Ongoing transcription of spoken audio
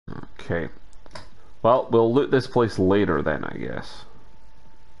Okay. Well, we'll loot this place later then, I guess.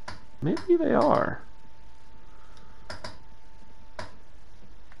 Maybe they are.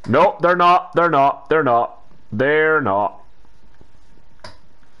 Nope, they're not. They're not. They're not. They're not.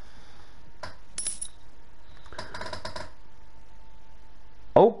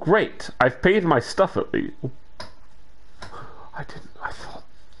 Oh, great. I've paid my stuff at least. I didn't.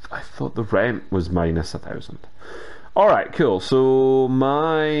 I thought the rent was minus 1,000. Alright, cool. So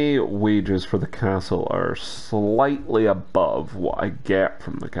my wages for the castle are slightly above what I get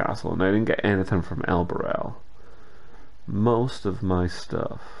from the castle, and I didn't get anything from Elberel. Most of my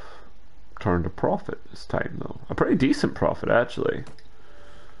stuff turned a profit this time, though. A pretty decent profit, actually.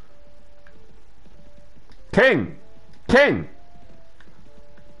 King! King!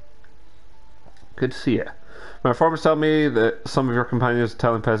 Good to see you. My informers tell me that some of your companions are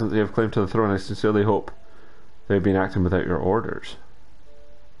telling peasants you have claim to the throne. I sincerely hope they've been acting without your orders.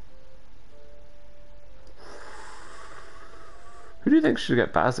 Who do you think should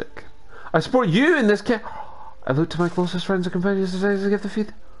get Bazik? I support you in this case. I look to my closest friends and companions to get the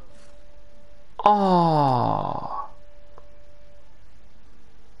feed. Ah,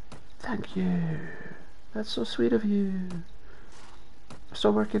 thank you. That's so sweet of you. I'm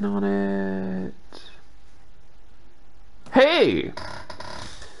still working on it. Hey!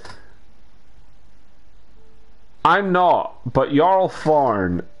 I'm not, but Jarl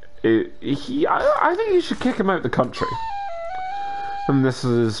Farn, I think you should kick him out of the country. And this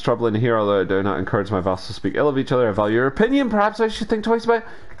is troubling to hear, although I do not encourage my vassals to speak ill of each other. I value your opinion. Perhaps I should think twice about it.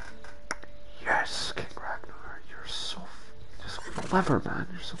 Yes, King Ragnar, you're so clever, man.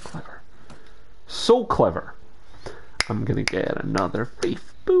 You're so clever. So clever. I'm gonna get another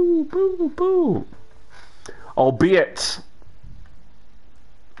fief. Boo, boo, boo. Albeit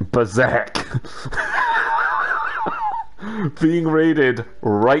Bazek being raided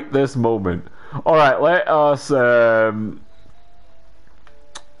right this moment. Alright, let us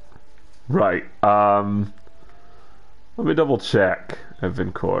right, let me double check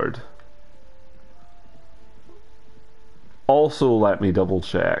Vincord. Also let me double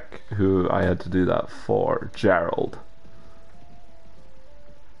check who I had to do that for. Gerald.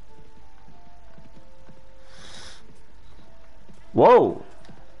 Whoa!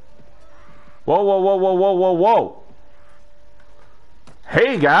 Whoa, whoa, whoa, whoa, whoa, whoa, whoa!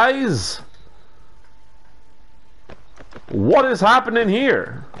 Hey guys! What is happening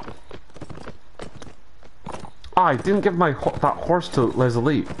here? Ah, I didn't give my that horse to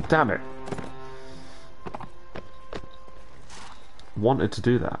Leslie. Damn it. Wanted to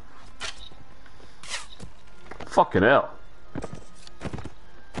do that. Fucking hell.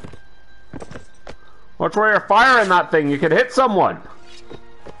 Watch where you're firing that thing. You could hit someone.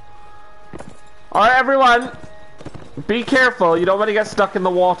 Alright, everyone. Be careful. You don't want to get stuck in the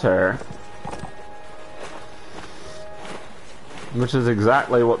water. Which is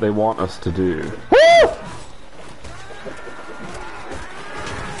exactly what they want us to do. Woo!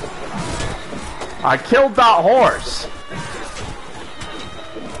 I killed that horse.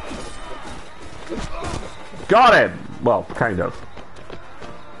 Got him. Well, kind of.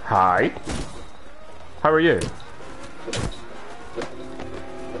 Hi. How are you?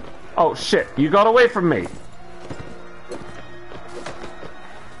 Oh shit, you got away from me.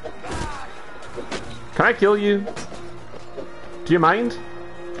 Can I kill you? Do you mind?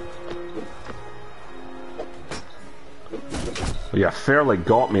 Well, you fairly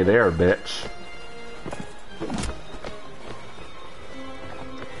got me there, bitch.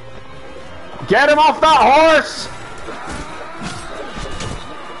 Get him off that horse!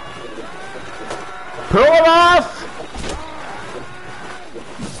 Pull him off!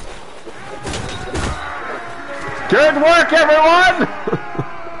 Good work, everyone!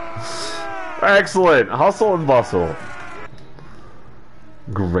 Excellent. Hustle and bustle.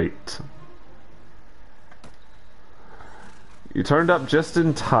 Great. You turned up just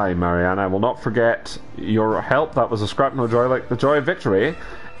in time, Marianne. I will not forget your help. That was a scrap no joy like the joy of victory.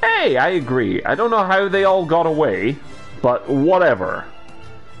 Hey, I agree. I don't know how they all got away, but whatever.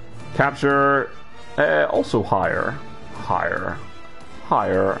 Capture... also higher. Higher.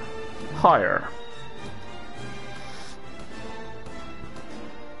 Higher. Higher.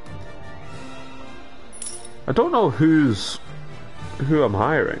 I don't know who I'm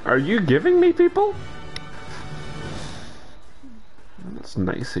hiring. Are you giving me people? That's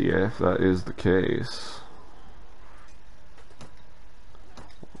nice of you if that is the case.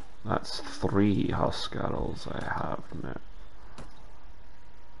 That's 3 Huskarls I have now.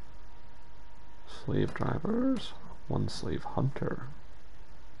 Slave drivers, 1 slave hunter.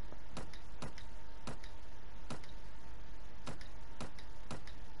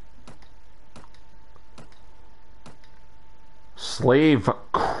 Slave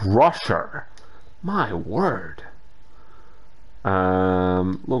crusher. My word.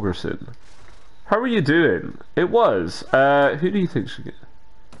 Logerson. How are you doing? It was. Who do you think should get?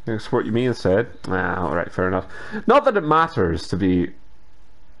 Export you me instead? Ah, alright, fair enough. Not that it matters to be...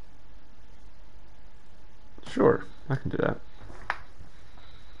 Sure, I can do that.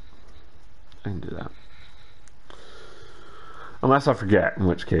 I can do that. Unless I forget, in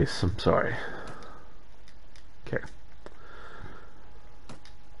which case, I'm sorry. Okay.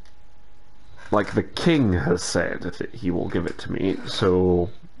 Like the king has said that he will give it to me,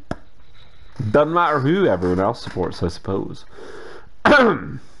 so... Doesn't matter who everyone else supports, I suppose.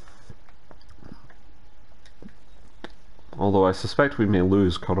 Although I suspect we may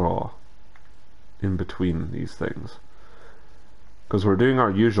lose Kara in between these things. Because we're doing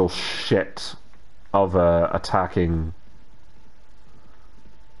our usual shit of attacking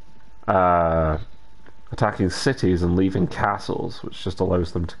cities and leaving castles, which just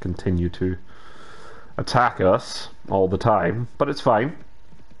allows them to continue to attack us all the time, but it's fine.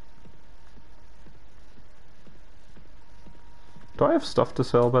 Do I have stuff to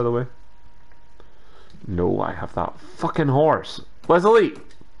sell, by the way? No, I have that fucking horse. Leslie!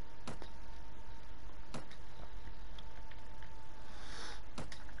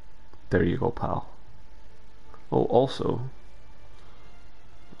 There you go, pal. Oh, also...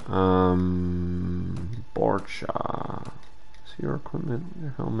 Borcha. See your equipment,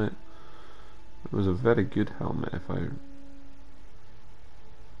 your helmet. It was a very good helmet if I...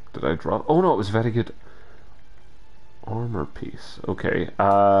 Did I drop? Oh no, it was very good armor piece. Okay,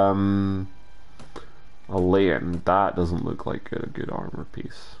 a lane. That doesn't look like a good armor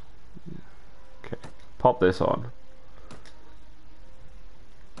piece. Okay, pop this on.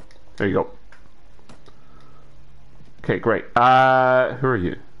 There you go. Okay, great. Who are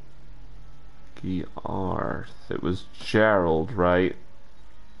you? Gearth. It was Gerald, right?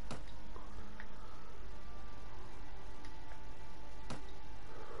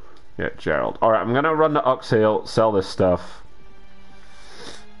 Yeah, Gerald. Alright, I'm gonna run to Uxale, sell this stuff.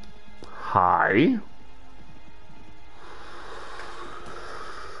 Hi.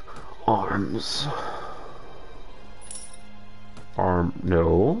 Arms.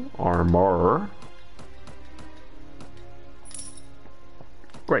 No. Armor.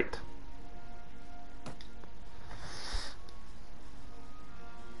 Great.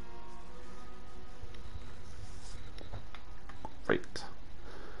 Great.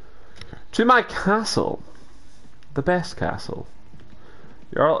 To my castle. The best castle.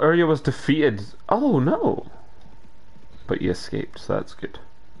 Jarl Urya was defeated. Oh no. But you escaped, so that's good.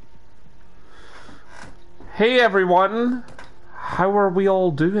 Hey everyone. How are we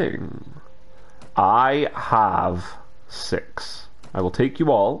all doing? I have 6. I will take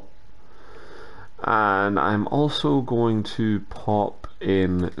you all. And I'm also going to pop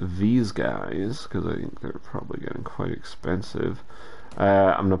in these guys, because I think they're probably getting quite expensive.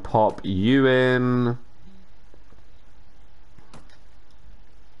 I'm going to pop you in.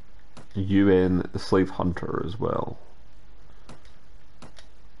 You in the Slave Hunter as well.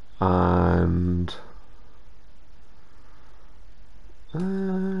 And...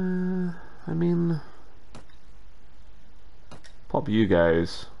 I mean... Pop you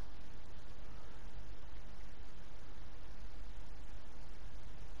guys.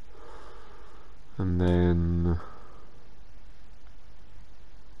 And then...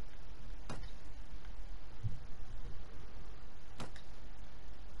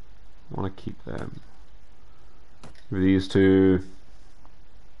 I want to keep them. Give these two.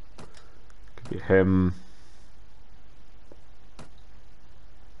 Give you him.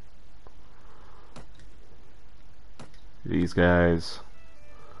 These guys.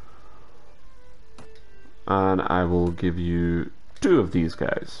 And I will give you 2 of these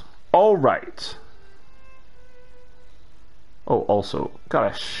guys. Alright. Oh, also, got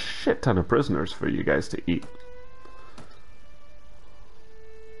a shit ton of prisoners for you guys to eat.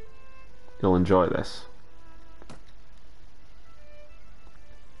 You'll enjoy this.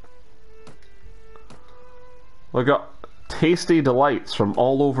 We got tasty delights from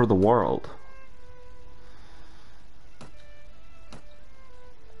all over the world.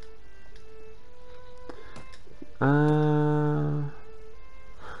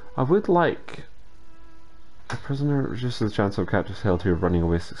 I would like a prisoner reduces the chance of capture's held here running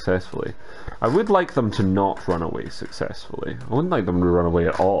away successfully. I would like them to not run away successfully. I wouldn't like them to run away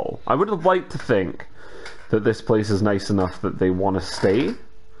at all. I would have liked to think that this place is nice enough that they want to stay.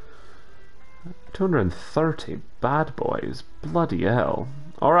 230 bad boys. Bloody hell.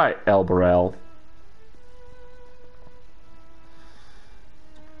 Alright, Elberel.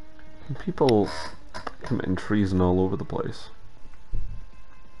 People committing treason all over the place.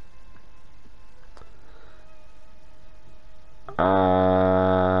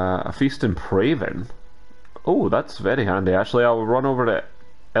 feast in Praven. Oh, that's very handy. Actually, I'll run over to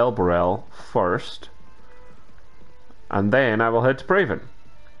Elberel first. And then I will head to Praven.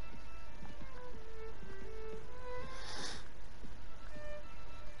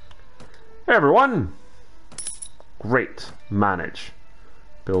 Hey everyone! Great. Manage.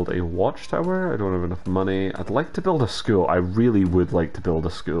 Build a watchtower. I don't have enough money. I'd like to build a school. I really would like to build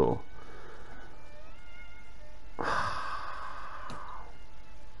a school.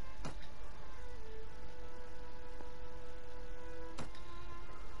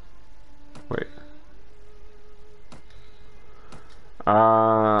 Wait.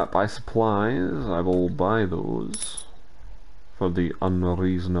 Buy supplies. I will buy those for the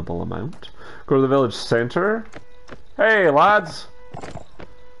unreasonable amount. Go to the village center. Hey lads!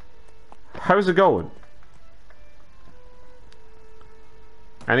 How's it going?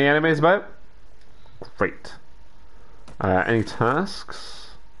 Any enemies about? Great. Any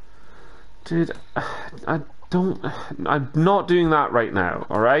tasks? Dude, I'm not doing that right now,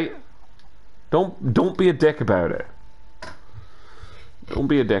 alright? Don't be a dick about it. Don't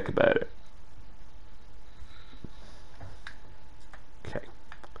be a dick about it. Okay.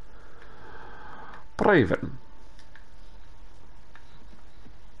 Praven.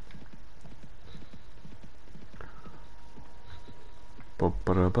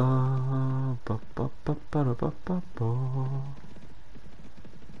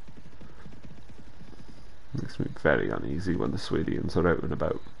 Makes me very uneasy when the Swedians are out and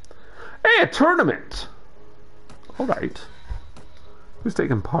about. Hey, a tournament! Alright. Who's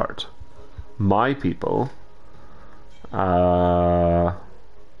taking part? My people. Gjarth.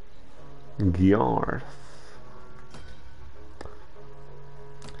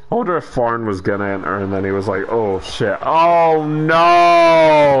 I wonder if Farn was gonna enter and then he was like, oh shit. Oh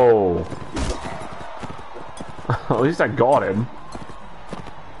no! At least I got him.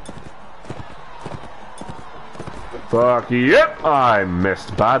 Fuck yep! I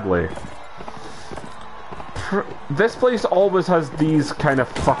missed badly. This place always has these kind of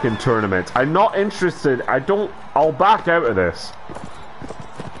fucking tournaments. I'm not interested. I'll back out of this.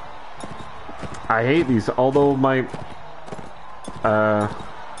 I hate these, although my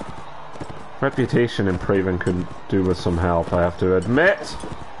reputation in Praven could do with some help, I have to admit.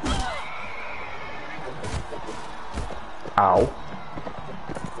 Ow.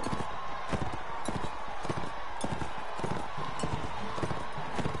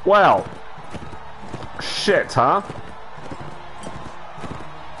 Well. Shit, huh?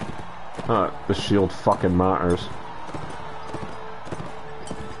 The shield fucking matters.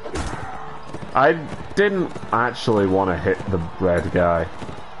 I didn't actually want to hit the red guy.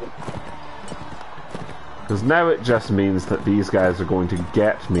 Because now it just means that these guys are going to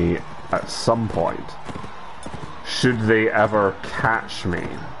get me at some point. Should they ever catch me.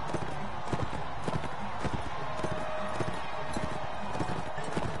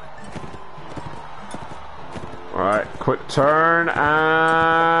 Alright, quick turn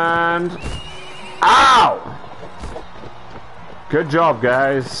and... Ow! Good job,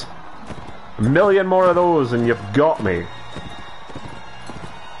 guys. A million more of those and you've got me.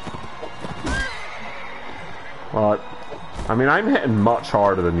 Well, I mean, I'm hitting much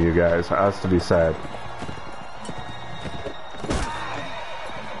harder than you guys, it has to be said.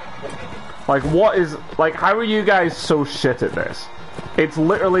 Like, what is... Like, how are you guys so shit at this? It's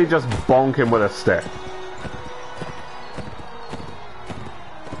literally just bonking with a stick.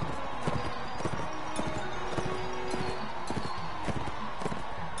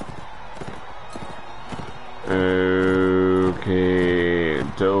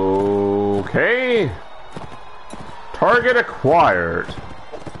 Okay. Target acquired.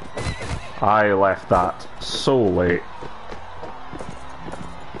 I left that so late.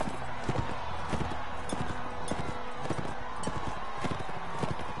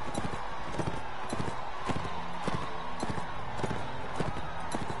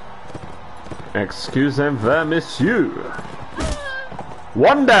 Excusez-moi, monsieur.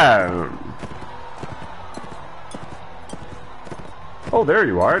 One down. Oh, there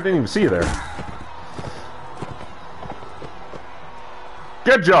you are. I didn't even see you there.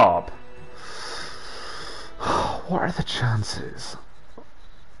 Good job. What are the chances?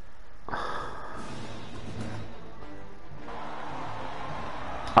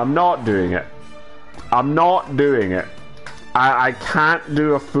 I'm not doing it. I'm not doing it. I can't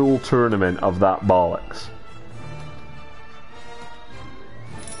do a full tournament of that bollocks.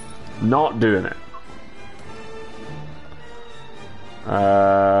 Not doing it.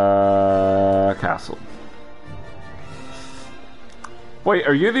 Castle. Wait,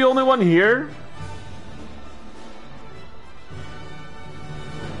 are you the only one here?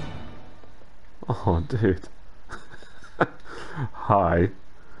 Oh, dude. Hi.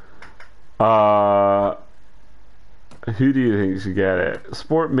 Who do you think should get it?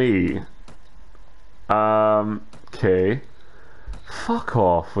 Sport me. Okay. Fuck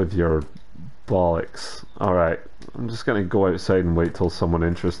off with your bollocks. Alright. I'm just gonna go outside and wait till someone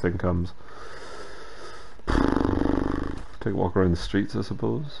interesting comes. Take a walk around the streets, I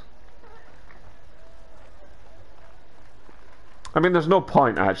suppose. I mean, there's no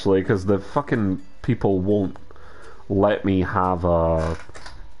point, actually, because the fucking people won't let me have a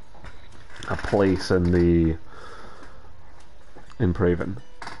place in Praven.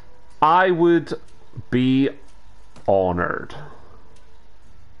 I would be honoured.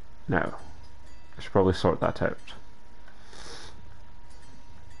 No. I should probably sort that out.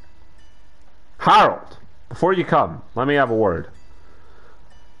 Harold! Before you come, let me have a word.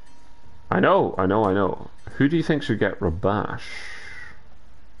 I know. Who do you think should get Rabash?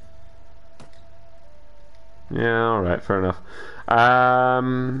 Yeah, alright, fair enough.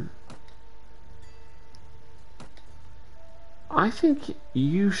 I think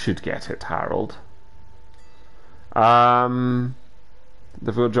you should get it, Harold.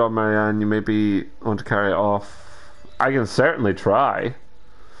 Difficult job, Marianne. You maybe want to carry it off. I can certainly try.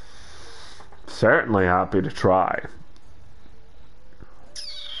 Certainly happy to try.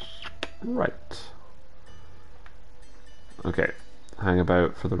 Right. Okay. Hang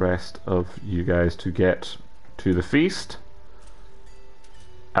about for the rest of you guys to get to the feast.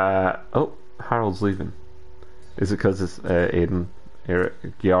 Oh, Harold's leaving. Is it because it's Aiden?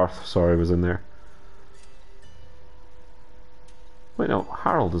 Eric, Garth, sorry, was in there. Wait, no,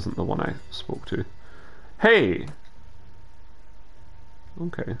 Harold isn't the one I spoke to. Hey!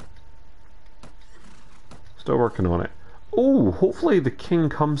 Okay. Still working on it. Oh, hopefully the king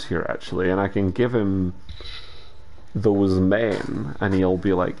comes here, actually, and I can give him those men, and he'll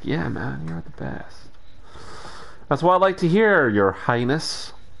be like, yeah, man, you're the best. That's what I like to hear, your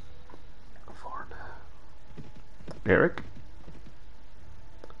highness. For now. Eric?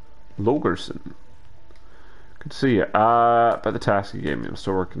 Logerson. Good to see you. By the task you gave me, I'm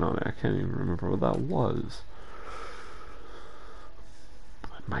still working on it. I can't even remember what that was.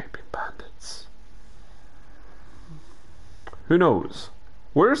 It might be bandits. Who knows?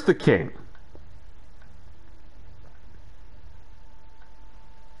 Where's the king?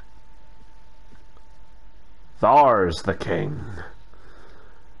 There's the king.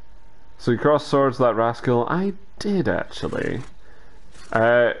 So you crossed swords with that rascal? I did, actually.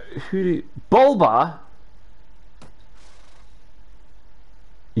 Who do you... Bulba?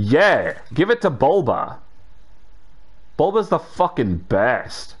 Yeah, give it to Bulba. Bulba's the fucking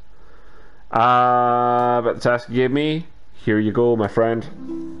best. But the task you gave me, here you go, my friend.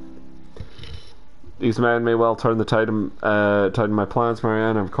 These men may well turn the tide in my plans,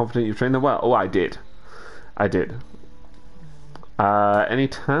 Marianne. I'm confident you've trained them well. Oh, I did. I did. Any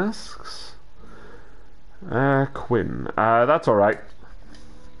tasks? Quinn. That's alright.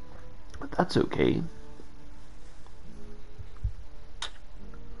 That's okay.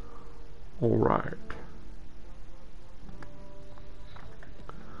 Alright.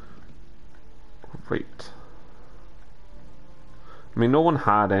 Great. I mean, no one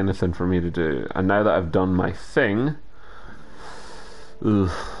had anything for me to do, and now that I've done my thing,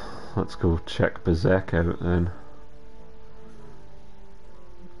 let's go check Bezek out then.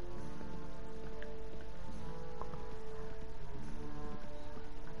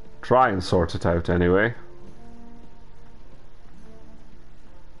 Try and sort it out anyway.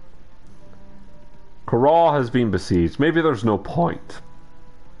 Kara has been besieged. Maybe there's no point.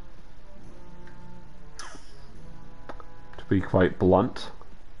 To be quite blunt.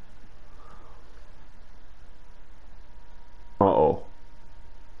 Uh-oh.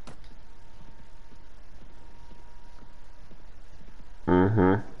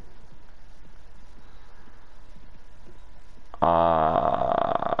 Mm-hmm.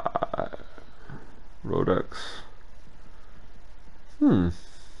 Rodux.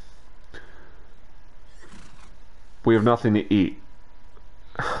 We have nothing to eat.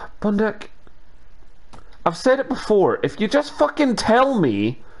 Bunduk, I've said it before, if you just fucking tell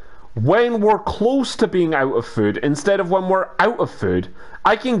me when we're close to being out of food instead of when we're out of food,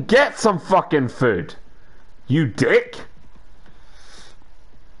 I can get some fucking food. You dick.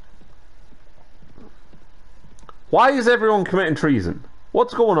 Why is everyone committing treason?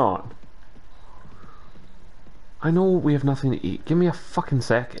 What's going on? I know we have nothing to eat. Give me a fucking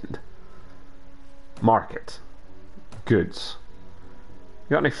second. Market. Goods.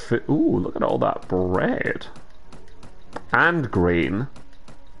 You got any food? Ooh, look at all that bread. And grain.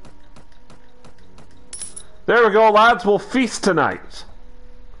 There we go, lads. We'll feast tonight.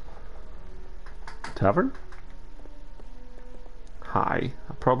 Tavern? Hi.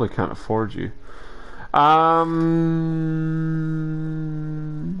 I probably can't afford you.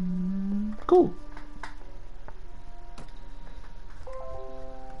 Cool.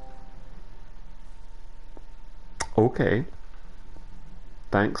 Okay.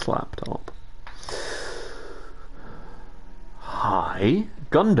 Thanks, laptop. Hi.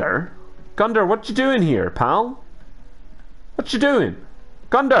 Gunder? Gunder, what you doing here, pal? What you doing?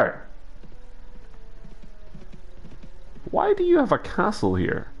 Gunder! Why do you have a castle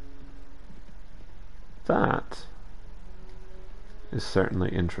here? That is certainly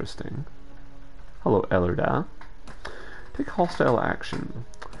interesting. Hello, Ellerda. Take hostile action.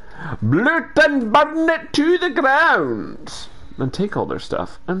 Loot and burn it to the ground! And take all their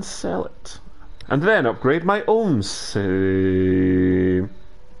stuff and sell it. And then upgrade my own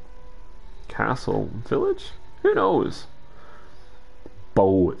castle. Village? Who knows?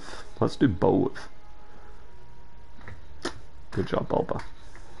 Both. Let's do both. Good job, Bulba.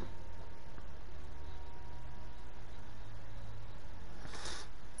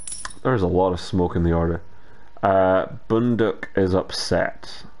 There's a lot of smoke in the order. Bunduk is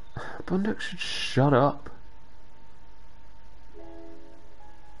upset. Bunduk should shut up.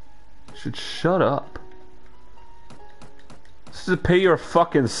 Should shut up. This is to pay your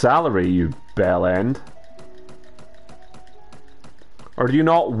fucking salary, you bell end. Or do you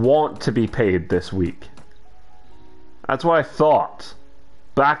not want to be paid this week? That's what I thought.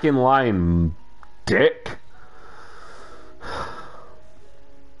 Back in line, dick.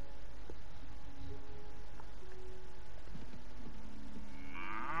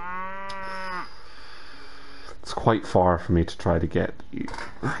 It's quite far for me to try to get you.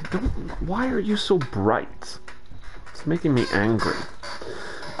 I don't... Why are you so bright? It's making me angry.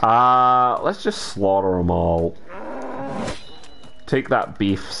 Let's just slaughter them all. Take that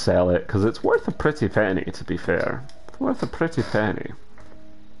beef, sell it, because it's worth a pretty penny, to be fair. It's worth a pretty penny.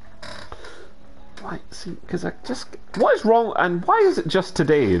 Why? See, because I just... What is wrong? And why is it just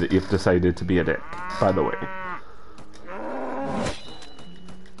today that you've decided to be a dick, by the way?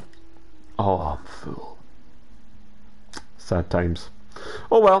 Oh, I'm full. Sad times.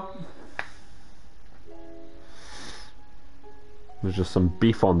 Oh well. There's just some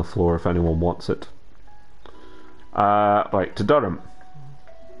beef on the floor if anyone wants it. Right, to Durham.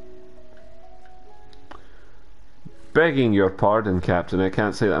 Begging your pardon, Captain, I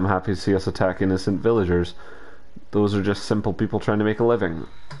can't say that I'm happy to see us attack innocent villagers. Those are just simple people trying to make a living.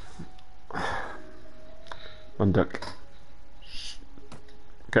 One duck.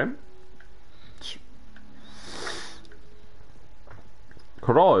 Okay.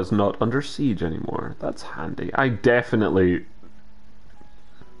 Kara is not under siege anymore. That's handy. I definitely...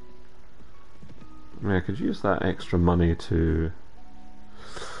 I mean, I could use that extra money to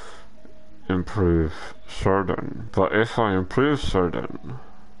improve Surdon. But if I improve Surdon...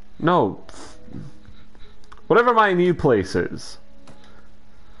 No. Whatever my new place is.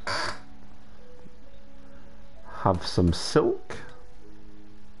 Have some silk.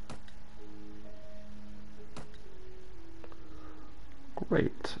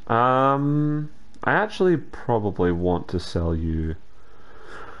 Great. I actually probably want to sell you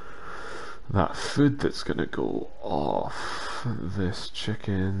that food that's gonna go off. This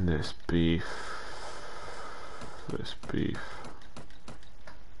chicken, this beef, this beef.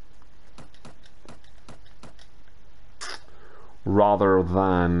 Rather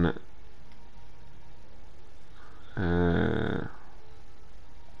than so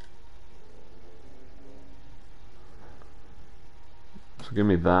give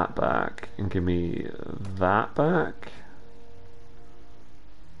me that back and give me that back.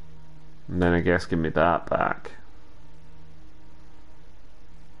 And then I guess give me that back.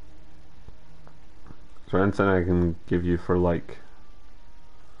 Is there anything I can give you for like...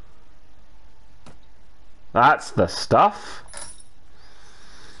 That's the stuff!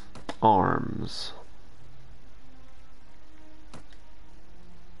 Arms.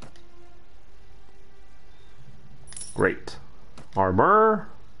 Great. Armor.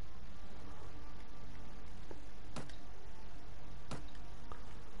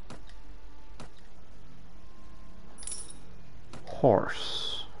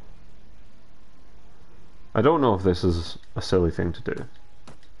 Horse. I don't know if this is a silly thing to do.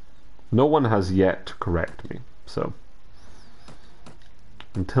 No one has yet to correct me, so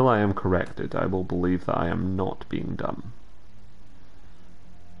until I am corrected, I will believe that I am not being dumb.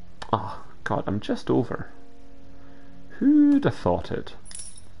 Oh, God, I'm just over. Who'd have thought it?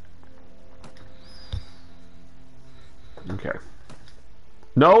 Okay.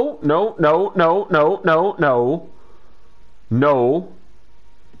 No, no, no, no, no, no, no. No.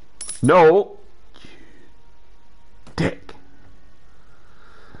 No. You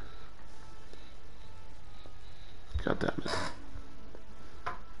damn it.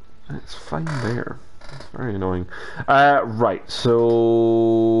 It's fine there. It's very annoying. Right,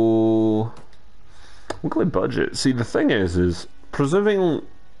 so... weekly budget. See, the thing is presuming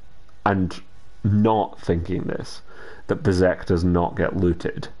and not thinking this, that Bezek does not get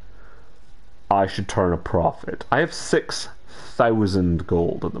looted, I should turn a profit. I have 6,000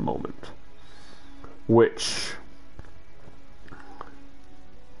 gold at the moment, which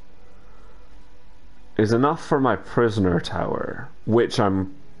is enough for my prisoner tower, which I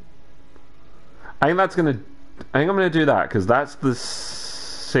think I'm gonna do that because that's the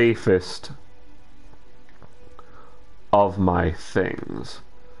safest of my things.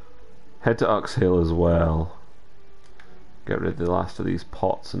 Head to Uxhill as well. Get rid of the last of these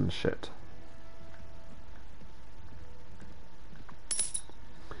pots and shit.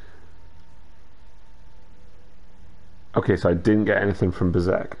 Okay, so I didn't get anything from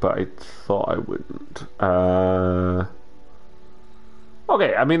Bezek, but I thought I wouldn't.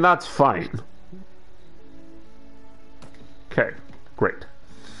 Okay, I mean, that's fine. Okay, great.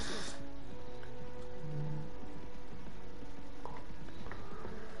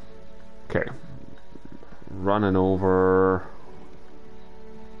 Okay. Running over.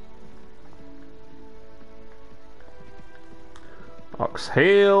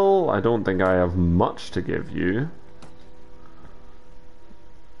 Uxhill, I don't think I have much to give you.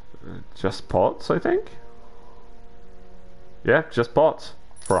 Just pots, I think? Yeah, just pots.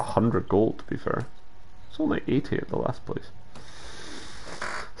 For 100 gold, to be fair. It's only 80 at the last place.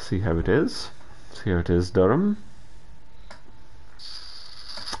 See how it is. See how it is, Durham.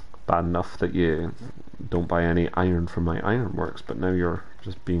 Bad enough that you don't buy any iron from my ironworks, but now you're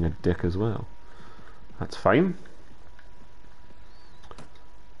just being a dick as well. That's fine.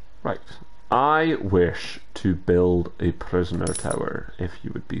 Right. I wish to build a prisoner tower, if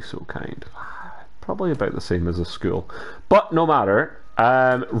you would be so kind. Probably about the same as a school. But no matter.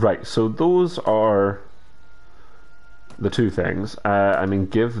 Right, so those are the two things. I mean,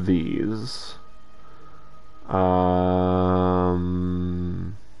 give these.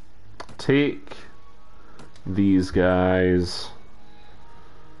 Take these guys.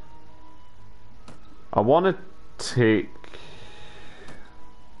 I want to take...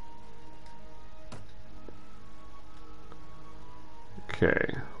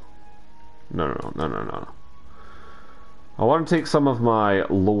 Okay. No. I want to take some of my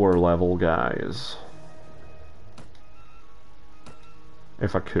lower level guys.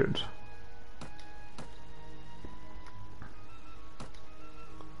 If I could.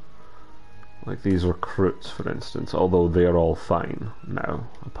 Like these recruits, for instance, although they're all fine now,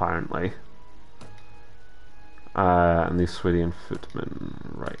 apparently. And these Swydian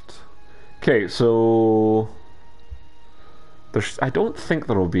footmen, right. Okay, so... I don't think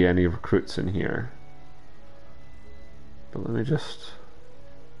there will be any recruits in here. But let me just...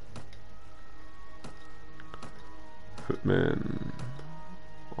 Footmen,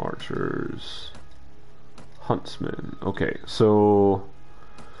 archers, huntsmen. Okay, so...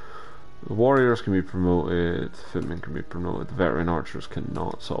 the warriors can be promoted, the footmen can be promoted, the veteran archers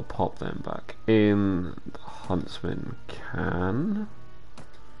cannot, so I'll pop them back in. The huntsmen can.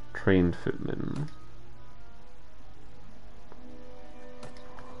 Trained footmen.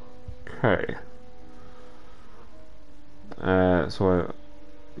 Okay. And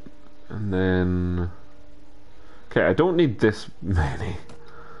then... okay, I don't need this many.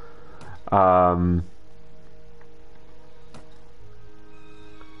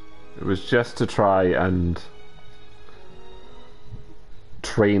 It was just to try and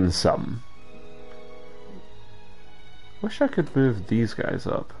train some. Wish I could move these guys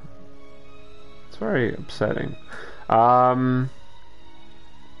up. It's very upsetting.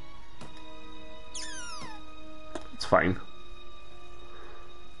 It's fine.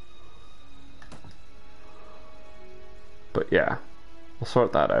 But yeah, we'll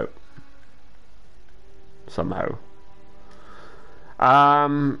sort that out. Somehow.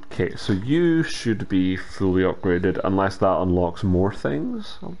 Okay, so you should be fully upgraded unless that unlocks more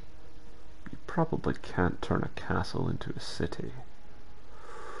things. You probably can't turn a castle into a city.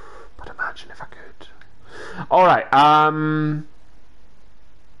 But imagine if I could. Alright,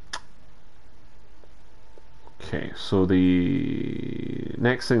 okay, so the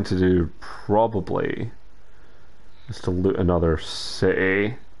next thing to do probably is to loot another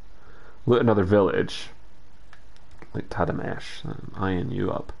city. Loot another village. Like Tadamesh, eyeing you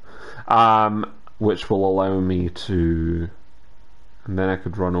up. Which will allow me to... and then I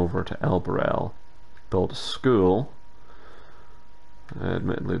could run over to Elberel, build a school.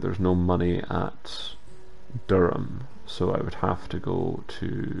 Admittedly, there's no money at Durham, so I would have to go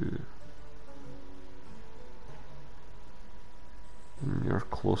to... You're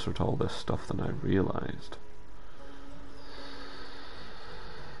closer to all this stuff than I realized.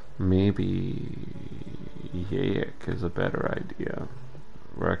 Maybe Yayek is a better idea.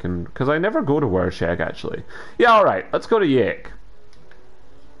 Reckon, because I never go to Wersheg actually. Yeah, alright, let's go to Yayek.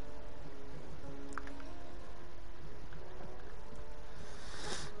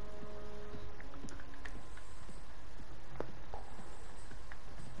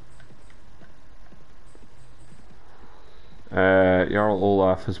 Jarl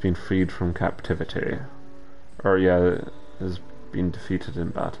Olaf has been freed from captivity. Or yeah, has been defeated in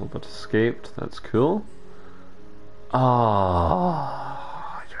battle but escaped. That's cool.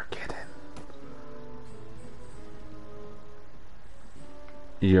 Oh, you're kidding.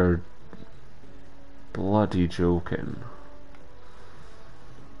 You're bloody joking.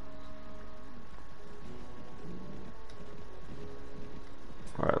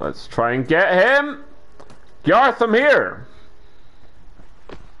 Alright, let's try and get him! Garth, I'm here!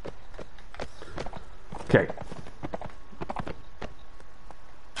 Okay.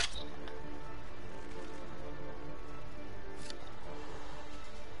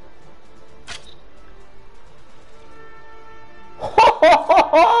 Ho ho ho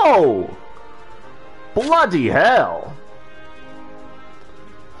ho! Bloody hell!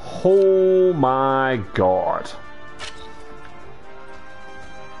 Oh my god.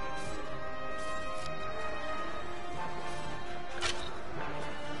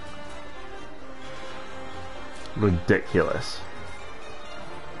 Ridiculous.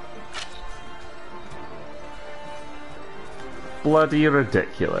 Bloody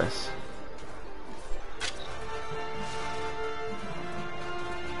ridiculous.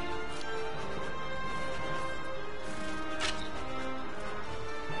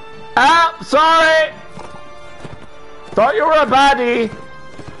 Ah, sorry! Thought you were a baddie.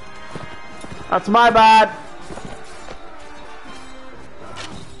 That's my bad.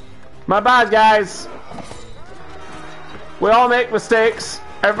 My bad, guys. We all make mistakes.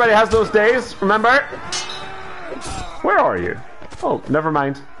 Everybody has those days, remember? Where are you? Oh, never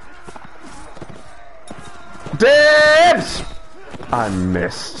mind. Dibs! I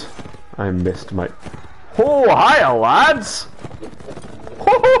missed my... Oh, hiya, lads!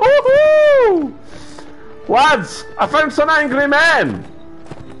 Ho-ho-ho-ho! Lads, I found some angry men!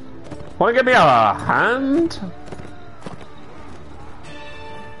 Wanna give me a hand?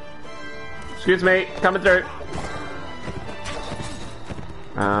 Excuse me, coming through.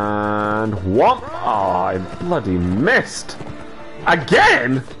 And whomp! Oh, I bloody missed!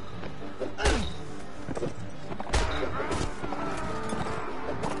 Again?!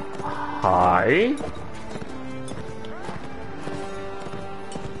 Hi.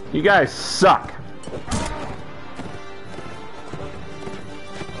 You guys suck.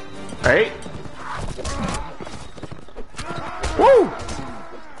 Hey. Woo!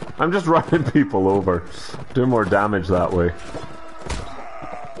 I'm just running people over. Do more damage that way.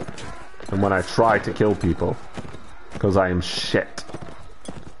 And when I try to kill people. Because I am shit.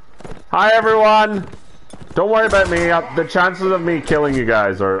 Hi everyone! Don't worry about me. The chances of me killing you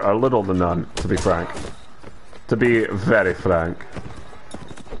guys are little to none, to be frank. To be very frank.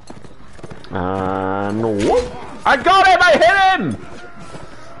 And whoop! I got him! I hit him!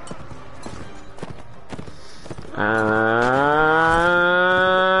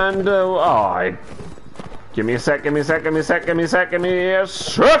 And give me a sec, give me a sec, give me a sec, give me a sec, give me a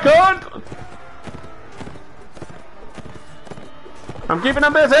second! I'm keeping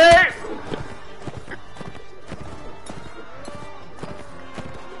him busy!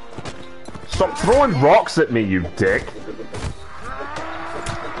 Stop throwing rocks at me, you dick!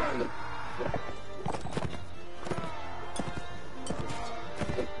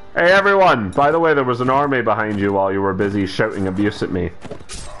 Hey everyone! By the way, there was an army behind you while you were busy shouting abuse at me.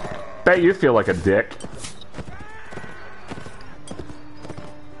 Bet you feel like a dick.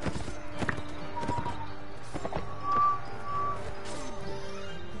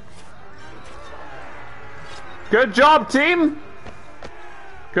 Good job, team!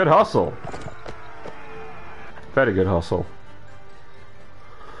 Good hustle. Very good hustle.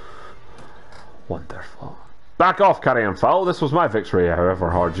 Wonderful. Back off, carrying foul. This was my victory, however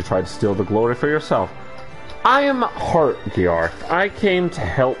hard you tried to steal the glory for yourself. I am hurt, Georg. I came to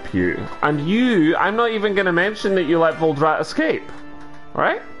help you. And you, I'm not even going to mention that you let Voldrat escape.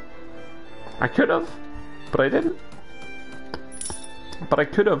 Alright? I could have, but I didn't. But I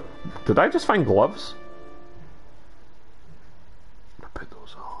could have. Did I just find gloves?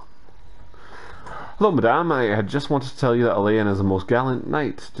 Hello, madame. I had just wanted to tell you that Elaine is the most gallant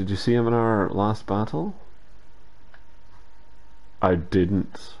knight. Did you see him in our last battle? I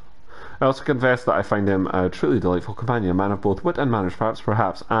didn't. I also confess that I find him a truly delightful companion, a man of both wit and manners,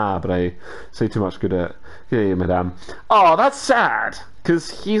 perhaps. But I say too much good at... Hey, madame. Oh, that's sad!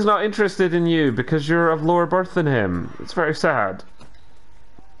 Because he's not interested in you, because you're of lower birth than him. It's very sad.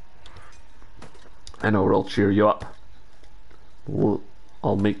 I know we'll cheer you up.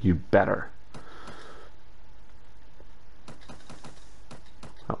 I'll make you better.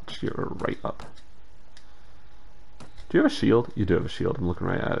 I'll cheer her right up. Do you have a shield? You do have a shield. I'm looking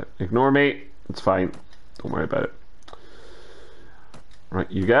right at it. Ignore me. It's fine. Don't worry about it. Right,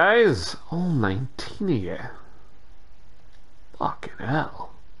 you guys. All 19 of you. Fucking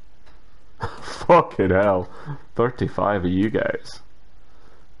hell. Fucking hell. 35 of you guys.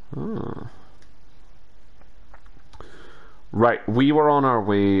 Oh. Right, we were on our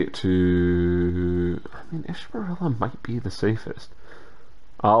way to... I mean, Ishmarilla might be the safest.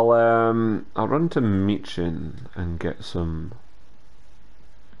 I'll run to Meechin and get some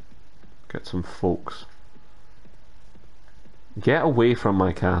folks. Get away from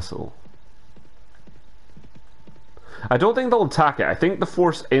my castle. I don't think they'll attack it. I think the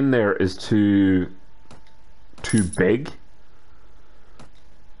force in there is too big.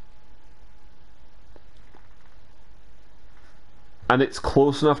 And it's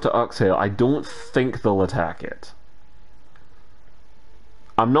close enough to Uxkhale. I don't think they'll attack it.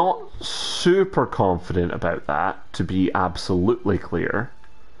 I'm not super confident about that, to be absolutely clear.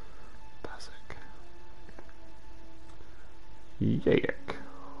 Basic. Yayek.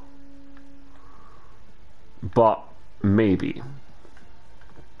 But maybe.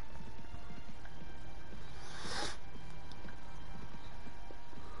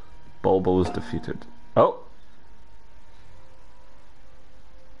 Bulbo is defeated. Oh.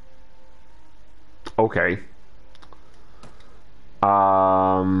 Okay.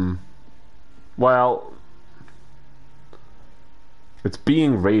 Well, it's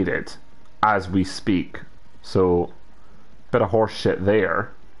being raided as we speak, so bit of horse shit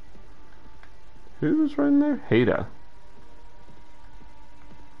there. Who's right there? Haida.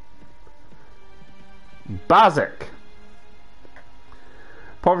 Bazik.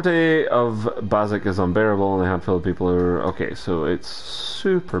 Poverty of Bazik is unbearable, and a handful of people are okay. So it's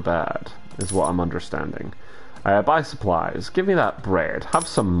super bad, is what I'm understanding. Buy supplies. Give me that bread. Have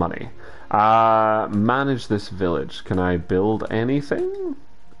some money. Manage this village. Can I build anything?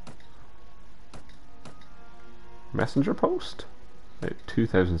 Messenger post?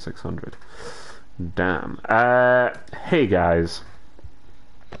 2,600. Damn. Hey guys.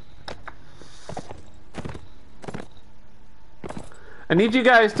 I need you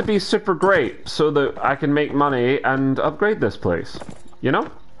guys to be super great so that I can make money and upgrade this place. You know?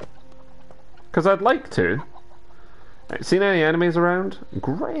 Because I'd like to. Seen any enemies around?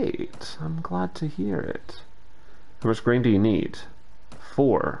 Great. I'm glad to hear it. How much grain do you need?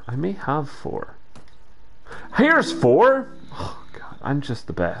 4. I may have 4. Here's 4! Oh god, I'm just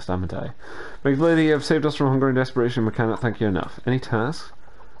the best, I'm a die. My lady, you have saved us from hunger and desperation. We cannot thank you enough. Any tasks?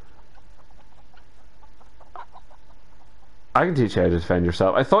 I can teach you how to defend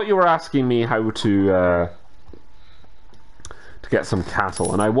yourself. I thought you were asking me how to get some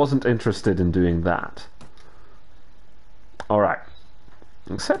cattle, and I wasn't interested in doing that. Alright.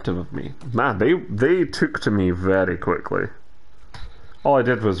 Acceptive of me. Man, they took to me very quickly. All I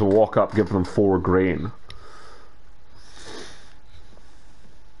did was walk up, give them 4 grain.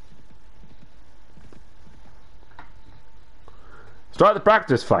 Start the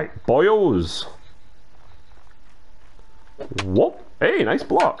practice fight, boyos! Whoop! Hey, nice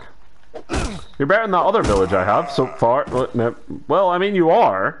block. You're better than that other village I have so far. Well, I mean, you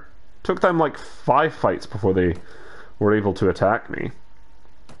are. Took them like 5 fights before they were able to attack me.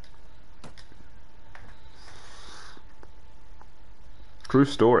 True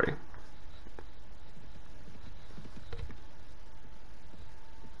story.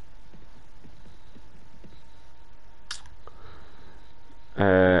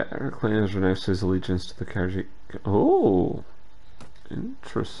 Eric claims renounced his allegiance to the Khajiit. Oh,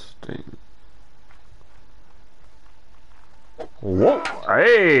 interesting. Whoa!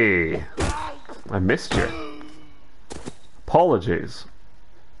 Hey! I missed you. Apologies.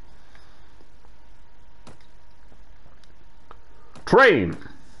 Train!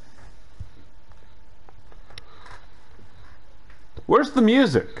 Where's the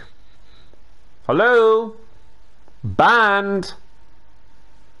music? Hello? Band!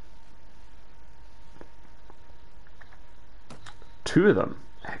 Two of them.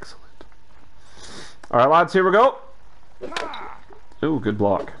 Excellent. Alright, lads, here we go. Oh, good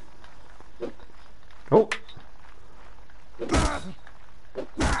block. Oh.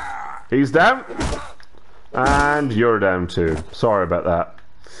 He's down. And you're down too. Sorry about that.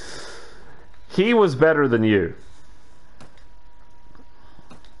 He was better than you.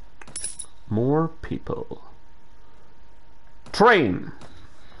 More people. Train.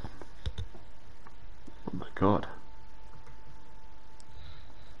 Oh my god.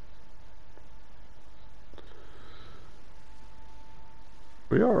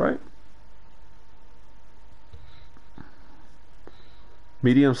 Are we alright?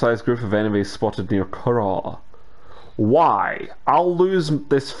 Medium-sized group of enemies spotted near Kara. Why? I'll lose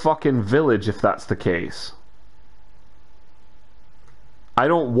this fucking village if that's the case. I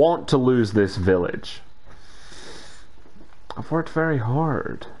don't want to lose this village. I've worked very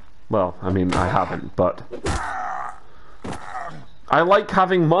hard. Well, I mean, I haven't, but... I like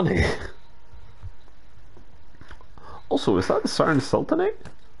having money. Also, is that the Siren Sultanate?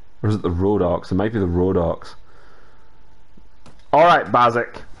 Or is it the Rhodoks? It might be the Rhodoks. Alright,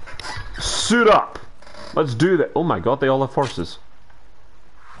 Bazik. Suit up. Let's do that. Oh my god, they all have horses.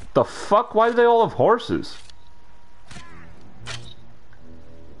 The fuck? Why do they all have horses?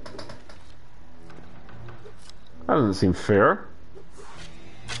 That doesn't seem fair.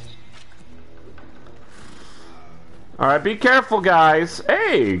 Alright, be careful, guys.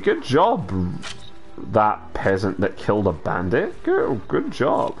 Hey, good job, that peasant that killed a bandit. Good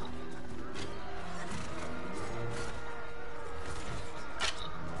job.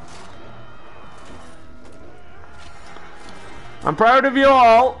 I'm proud of you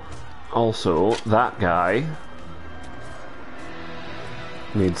all. Also, that guy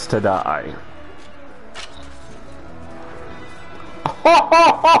needs to die. Ho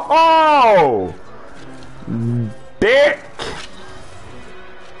ho ho ho! Dick!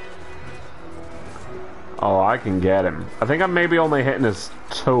 Oh, I can get him. I think I'm maybe only hitting his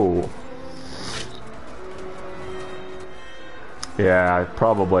toe. Yeah, I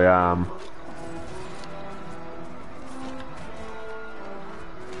probably am.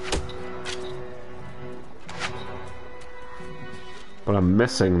 But I'm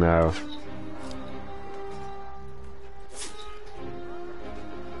missing now.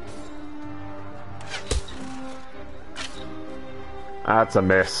 That's a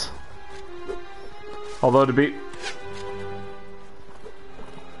miss. Although to be...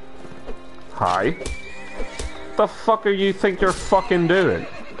 Hi. The fuck are you think you're fucking doing?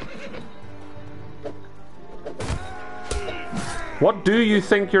 What do you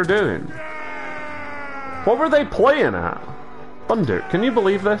think you're doing? What were they playing at? Punduk, can you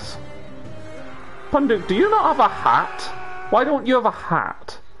believe this? Punduk, do you not have a hat? Why don't you have a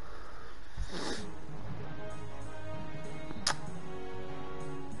hat?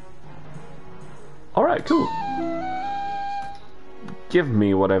 Alright, cool. Give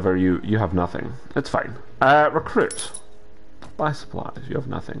me whatever you have nothing. It's fine. Recruit. Buy supplies. You have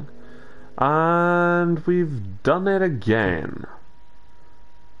nothing. And we've done it again.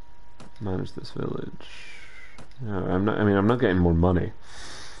 Manage this village. No, I'm not getting more money.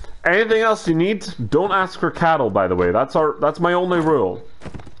 Anything else you need? Don't ask for cattle, by the way. That's my only rule.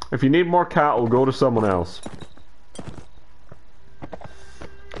 If you need more cattle, go to someone else.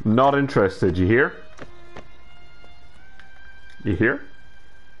 Not interested, you hear? You hear?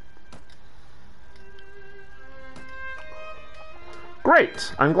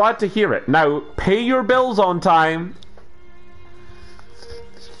 Great, I'm glad to hear it. Now, pay your bills on time.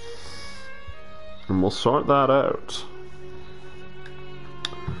 And we'll sort that out.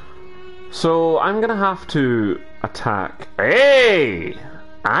 So, I'm gonna have to attack... Hey!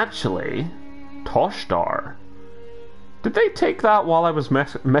 Actually, Toshtar. Did they take that while I was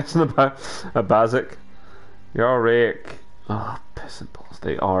messing about a Bazik? Yorick. Oh, piss and balls.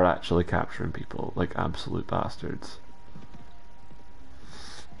 They are actually capturing people like absolute bastards.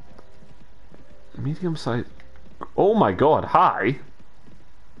 Medium size. Oh my god, hi!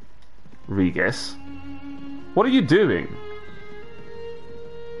 Regis. What are you doing?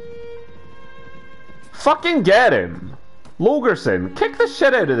 Fucking get him! Logerson, kick the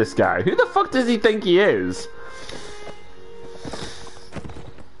shit out of this guy. Who the fuck does he think he is?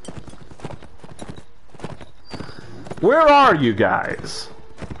 Where are you guys?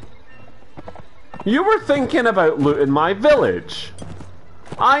 You were thinking about looting my village.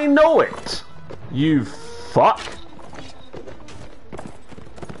 I know it. You fuck.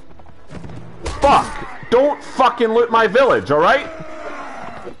 Fuck. Don't fucking loot my village, alright?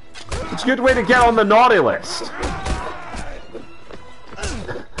 It's a good way to get on the naughty list.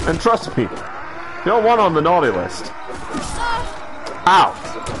 And trust me, you don't want on the naughty list. Ow.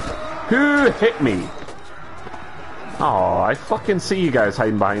 Who hit me? Oh, I fucking see you guys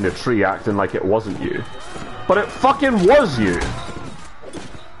hiding behind a tree acting like it wasn't you. But it fucking was you!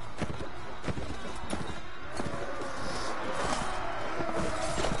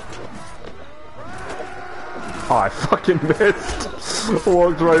 Oh, I fucking missed.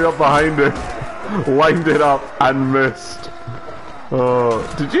 Walked right up behind it. Lined it up and missed. Oh,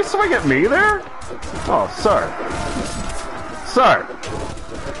 did you swing at me there? Oh, sir. Sir.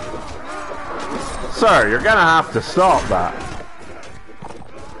 Sir, you're gonna have to stop that.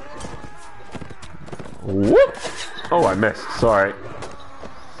 Whoop! Oh, I missed. Sorry.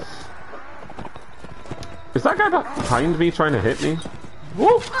 Is that guy behind me trying to hit me?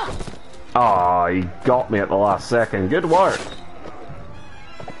 Whoop! Oh, he got me at the last second. Good work.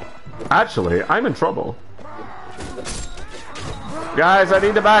 Actually, I'm in trouble. Guys, I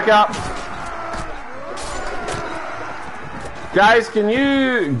need to back up. Guys, can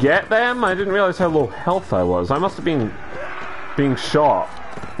you get them? I didn't realize how low health I was. I must have been being shot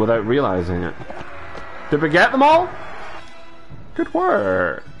without realizing it. Did we get them all? Good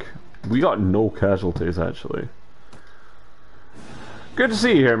work. We got no casualties, actually. Good to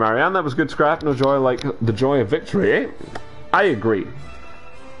see you here, Marianne. That was good scrap. No joy like the joy of victory, eh? I agree.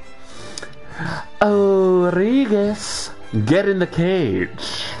 Oh, Regis. Get in the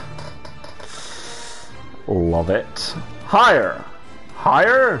cage. Love it. Higher.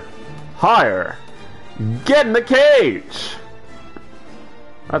 Higher. Higher. Get in the cage.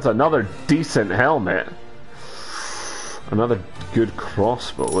 That's another decent helmet. Another good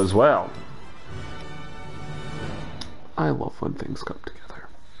crossbow as well. I love when things come together.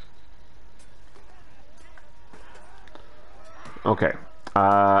 Okay.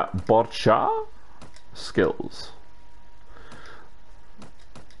 Borcha. Skills.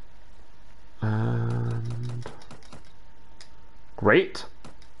 And great.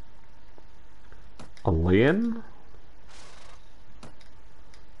 Elaine.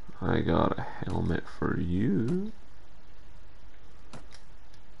 I got a helmet for you.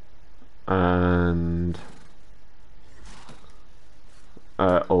 And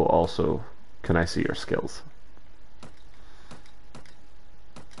oh, also, can I see your skills?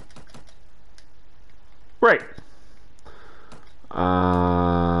 Right.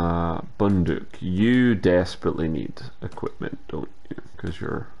 Bunduk, you desperately need equipment, don't you? Because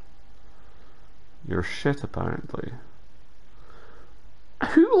you're shit, apparently.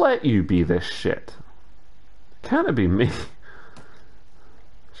 Who let you be this shit? Can't it be me?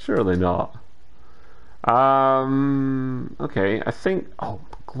 Surely not. Okay, I think... Oh,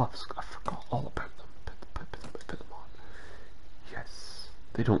 gloves. I forgot all about them. Put them on. Yes.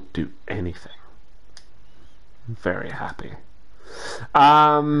 They don't do anything. I'm very happy.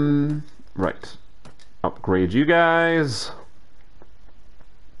 Right. Upgrade you guys.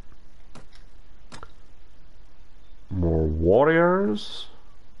 More warriors.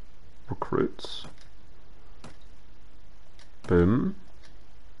 Recruits. Boom.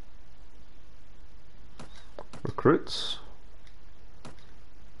 Recruits.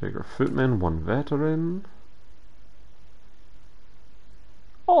 Bigger footmen, one veteran.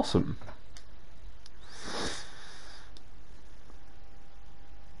 Awesome.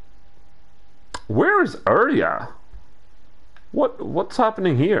 Where is Urya? What's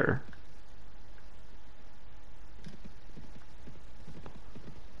happening here?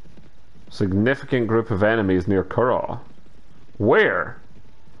 Significant group of enemies near Kura. Where?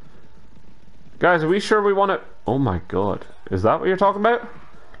 Guys, are we sure we want to... Oh my god. Is that what you're talking about?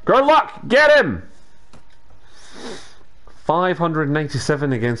 Good luck! Get him!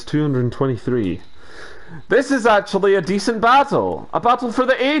 597 against 223. This is actually a decent battle. A battle for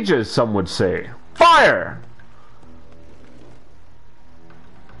the ages, some would say. Fire!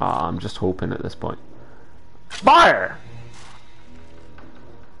 Ah, I'm just hoping at this point. Fire!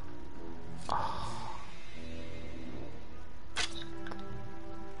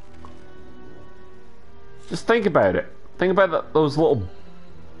 Just think about it. Think about those little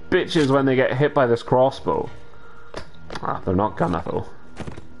bitches when they get hit by this crossbow. Ah, they're not gonna though.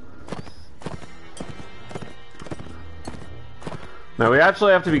 Now we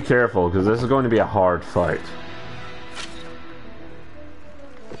actually have to be careful because this is going to be a hard fight.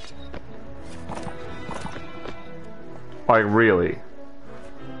 Like really.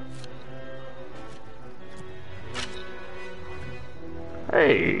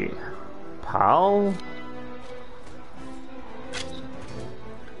 Hey, pal.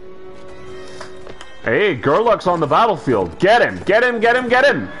 Hey, Gerlach's on the battlefield. Get him! Get him! Get him! Get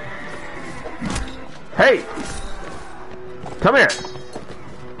him! Hey! Come here!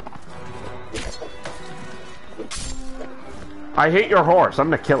 I hate your horse.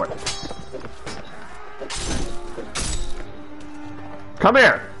 I'm gonna kill it. Come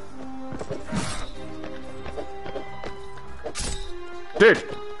here! Dude!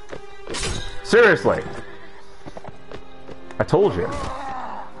 Seriously! I told you.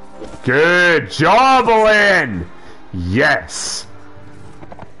 Good job, Elaine! Yes!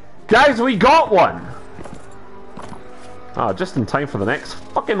 Guys, we got one! Ah, just in time for the next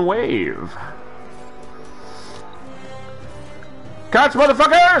fucking wave. Catch,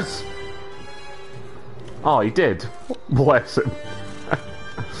 motherfuckers! Oh, he did. Bless him.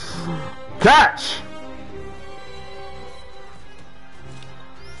 Catch!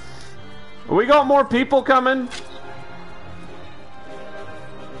 We got more people coming?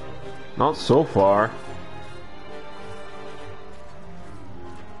 Not so far.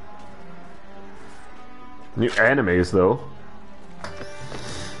 New enemies, though.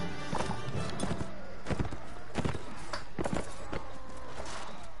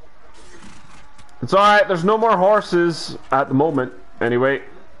 It's alright, there's no more horses at the moment, anyway.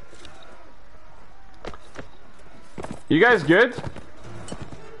 You guys good?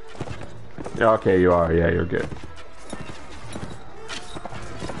 Yeah, okay, you are. Yeah, you're good.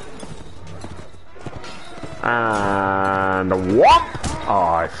 And whomp!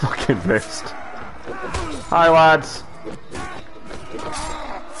 Oh, I fucking missed. Hi, lads.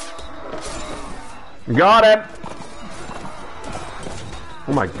 Got him!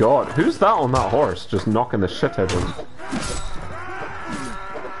 Oh my god, who's that on that horse? Just knocking the shit out of him.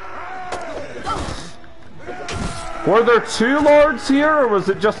 Were there two lords here, or was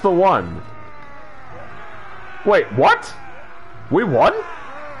it just the one? Wait, what? We won?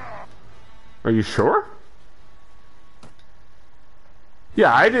 Are you sure?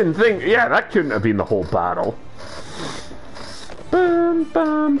 Yeah, I didn't think... Yeah, that couldn't have been the whole battle. Bum,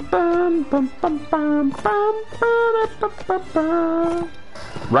 bum, bum, bum, bum, bum, bum, ba, ba, ba, ba.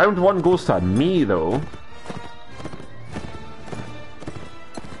 Round one goes to me, though.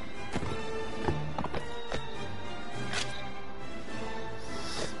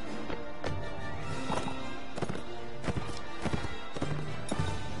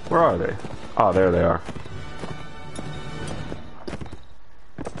 Where are they? Oh, there they are.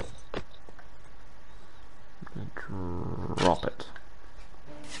 Drop it.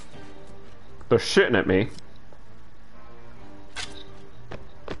 They're shooting at me.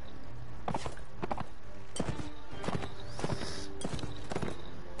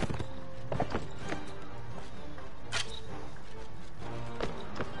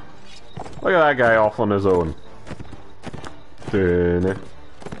 Look at that guy off on his own. Dun,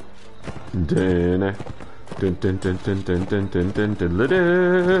 dun, dun, dun, dun, dun, dun, dun, dun, dun, dun,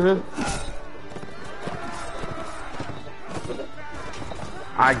 dun.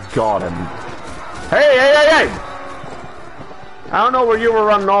 I got him. Hey, hey, hey, hey! I don't know where you were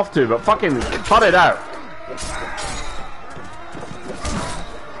running off to, but fucking cut it out.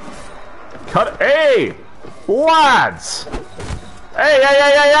 Cut it. Hey! Lads! Hey, hey,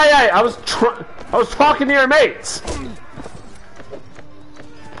 hey, hey, hey, hey! I was talking to your mates!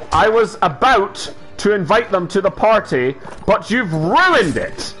 I was about to invite them to the party, but you've ruined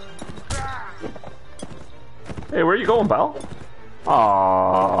it! Hey, where are you going, Belle?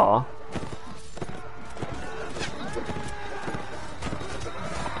 Aww.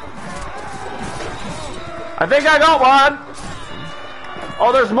 I think I got one!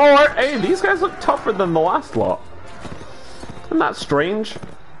 Oh, there's more! Hey, these guys look tougher than the last lot. Isn't that strange?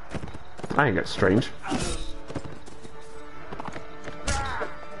 I think it's strange.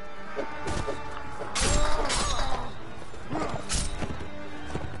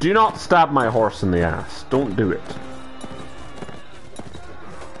 Do not stab my horse in the ass. Don't do it.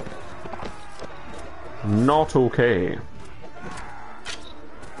 Not okay.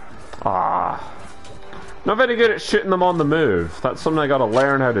 Ah. Not very good at shooting them on the move. That's something I gotta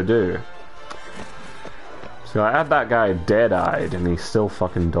learn how to do. So I had that guy dead-eyed and he still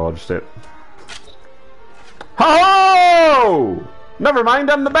fucking dodged it. Ho-ho! Never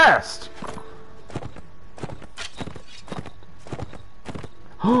mind, I'm the best!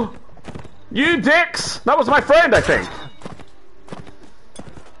 You dicks! That was my friend, I think!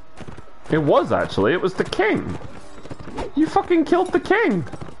 It was, actually. It was the king. You fucking killed the king!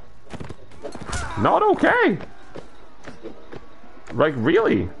 Not okay! Like,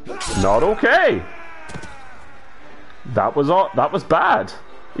 really? Not okay! That was bad.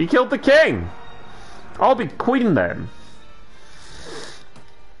 He killed the king! I'll be queen then.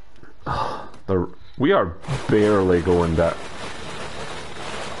 We are barely going down.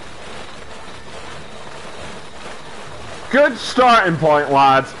 Good starting point,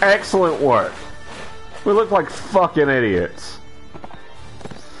 lads. Excellent work. We look like fucking idiots.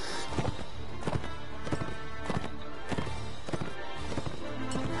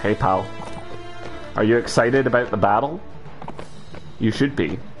 Hey, pal. Are you excited about the battle? You should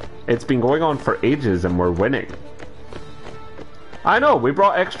be. It's been going on for ages and we're winning. I know, we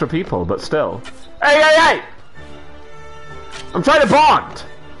brought extra people, but still. Hey, hey, hey! I'm trying to bond!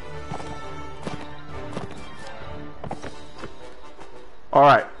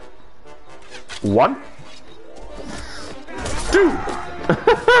 Alright. 1. 2.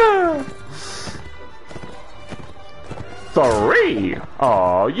 3.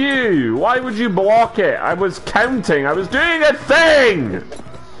 Oh, you! Why would you block it? I was counting. I was doing a thing!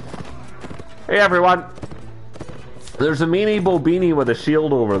 Hey, everyone. There's a meanie Bobini with a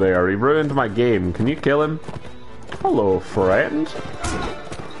shield over there. He ruined my game. Can you kill him? Hello, friend.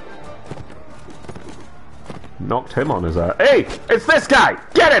 Knocked him on his ass. Hey! It's this guy!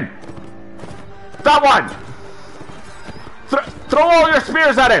 Get him! That one! Throw all your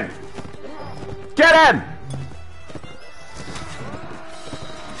spears at him! Get him!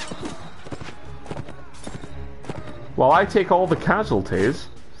 While I take all the casualties...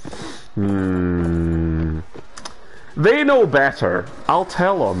 They know better. I'll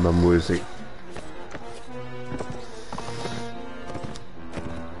tell on them, Woozy.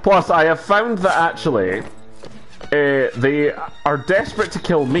 Plus, I have found that actually... they are desperate to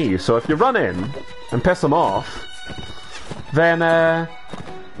kill me, so if you run in and piss them off, then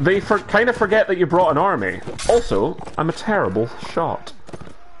they kind of forget that you brought an army. Also, I'm a terrible shot.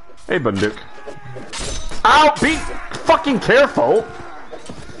 Hey, Bunduk. Ow! Be fucking careful!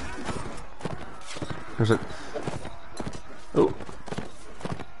 There's a... Oh.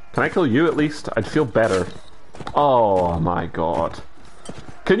 Can I kill you at least? I'd feel better. Oh my god.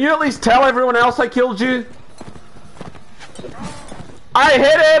 Can you at least tell everyone else I killed you? I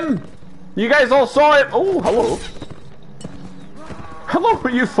hit him! You guys all saw it! Oh, hello. Hello, are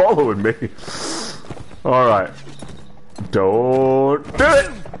you following me? Alright. Don't do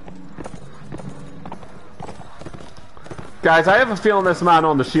it! Guys, I have a feeling this man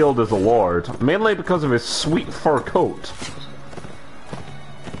on the shield is a lord. Mainly because of his sweet fur coat.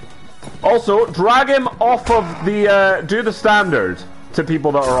 Also, drag him off of the, do the standard to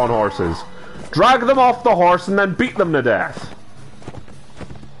people that are on horses. Drag them off the horse and then beat them to death.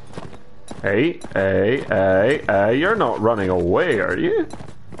 Hey, hey, hey, hey, you're not running away, are you?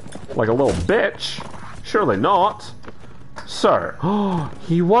 Like a little bitch? Surely not. Sir. Oh,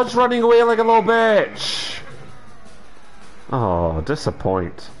 he was running away like a little bitch. Oh,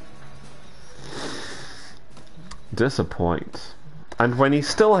 disappoint. Disappoint. And when he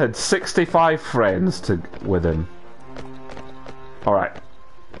still had 65 friends with him. Alright.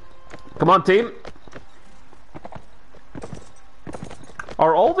 Come on, team.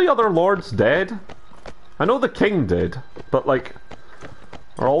 Are all the other lords dead? I know the king did, but like...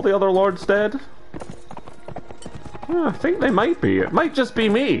 Are all the other lords dead? I think they might be. It might just be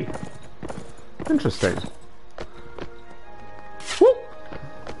me. Interesting. Whoop.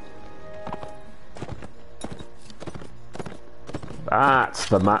 That's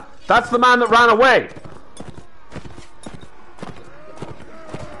the man. That's the man that ran away.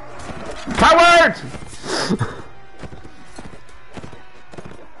 Coward!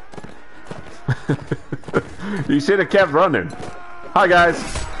 You should have kept running. Hi,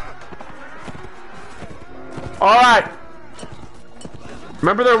 guys. Alright.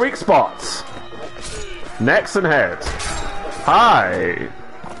 Remember their weak spots. Necks and heads. Hi.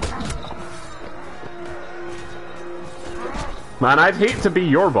 Man, I'd hate to be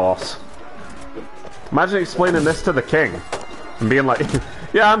your boss. Imagine explaining this to the king. And being like,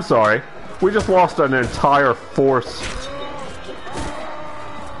 yeah, I'm sorry. We just lost an entire force.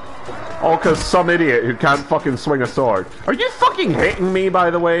 All because some idiot who can't fucking swing a sword. Are you fucking hitting me, by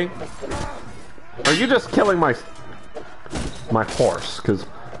the way? Are you just killing my horse? Because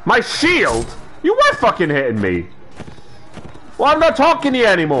my shield? You were fucking hitting me. Well, I'm not talking to you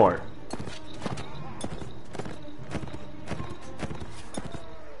anymore.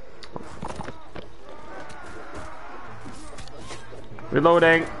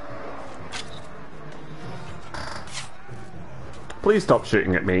 Reloading. Please stop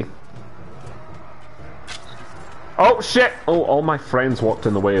shooting at me. Oh, shit! Oh, all my friends walked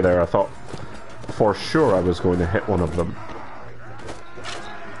in the way there. I thought for sure I was going to hit one of them.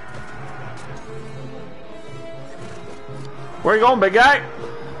 Where you going, big guy?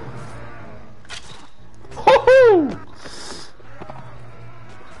 Hoo-hoo!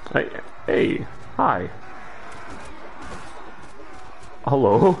 Hey, hey, hi.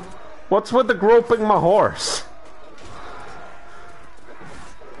 Hello? What's with the groping my horse?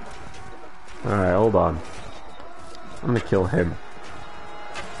 Alright, hold on. I'm gonna kill him.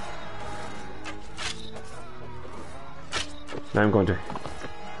 Now I'm going to...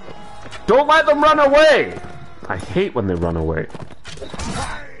 Don't let them run away! I hate when they run away.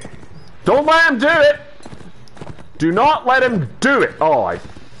 Don't let them do it! Do not let him do it! Oh, I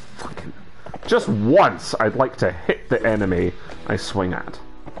fucking... Just once, I'd like to hit the enemy I swing at.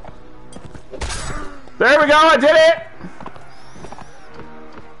 There we go, I did it!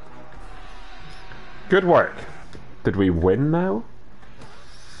 Good work. Did we win now?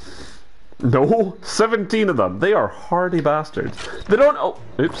 No, 17 of them. They are hardy bastards. They don't... Oh,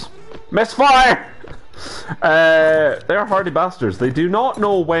 oops. Misfire! They are hardy bastards. They do not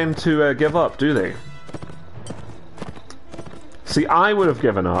know when to give up, do they? See, I would have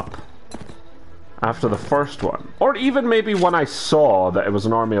given up after the first one. Or even maybe when I saw that it was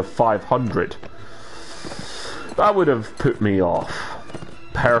an army of 500. That would have put me off.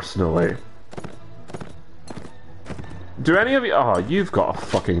 Personally. Do any of you... Oh, you've got a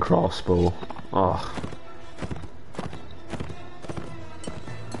fucking crossbow. Oh.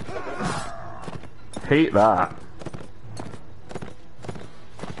 Hate that.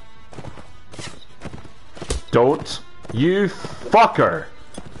 Don't. You fucker.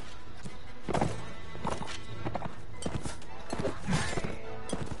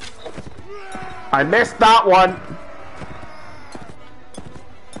 I missed that one.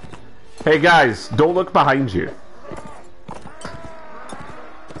 Hey guys, don't look behind you.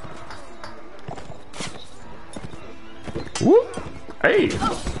 Whoop. Hey.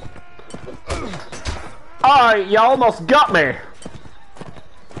 Alright, you almost got me.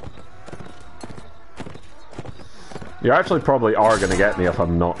 You actually probably are gonna get me if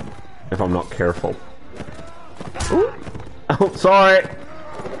I'm not careful. Ooh. Oh, sorry.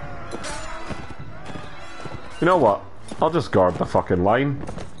 You know what? I'll just guard the fucking line.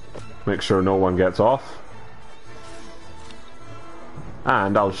 Make sure no one gets off.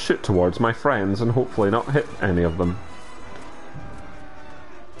 And I'll shoot towards my friends and hopefully not hit any of them.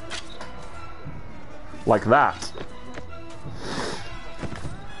 Like that.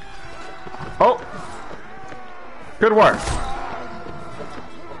 Oh! Good work.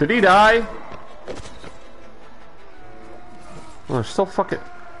 Did he die? Oh, there's still fucking...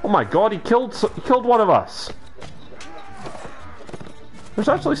 Oh my god, he killed one of us. There's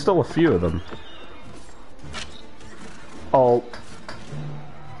actually still a few of them. Oh.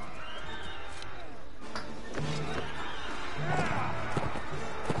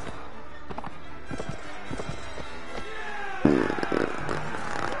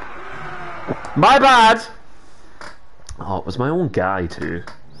 My bad! Oh, it was my own guy too.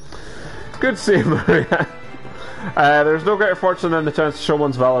 Good save, Maria. There's no greater fortune than the chance to show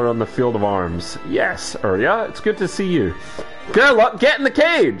one's valor on the field of arms. Yes, Urya, it's good to see you. Gerlach, get in the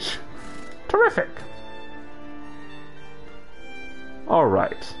cage! Terrific.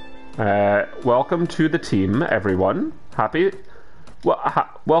 Alright. Welcome to the team, everyone. Happy...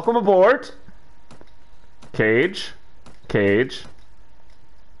 welcome aboard. Cage. Cage.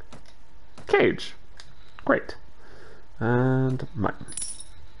 Cage. Great. And mine.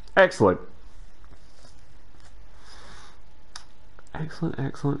 Excellent. Excellent,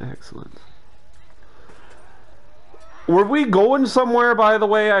 excellent, excellent. Were we going somewhere, by the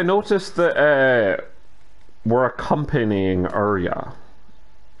way? I noticed that we're accompanying Urya.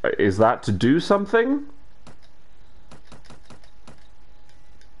 Is that to do something?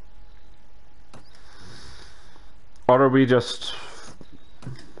 Or are we just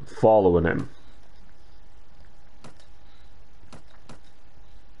following him?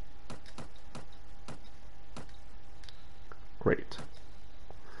 Great.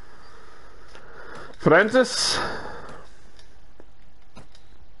 Francis?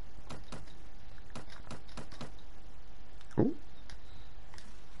 Ooh.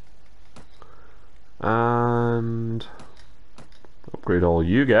 And upgrade all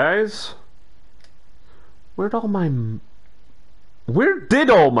you guys. Where did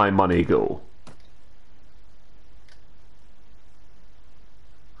all my money go?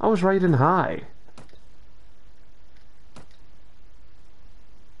 I was riding high.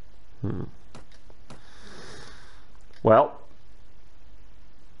 Well,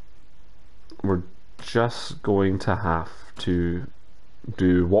 we're just going to have to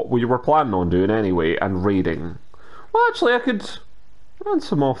do what we were planning on doing anyway, and raiding. Well, actually, I could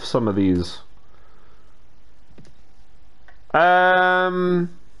ransom off some of these. Oh,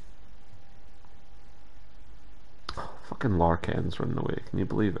 fucking Larken's running away. Can you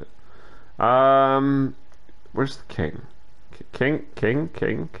believe it? Where's the king? King.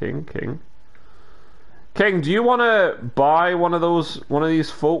 King, do you want to buy one of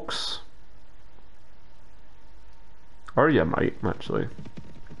these folks? Or you might, actually.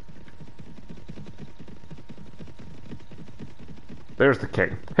 There's the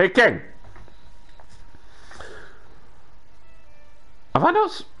king. Hey, king! Have I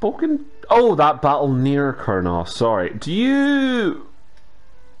not spoken? Oh, that battle near Kurnos. Sorry. Do you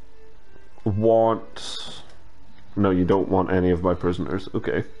want... No, you don't want any of my prisoners.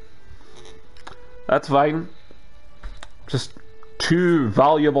 Okay. That's fine. Just 2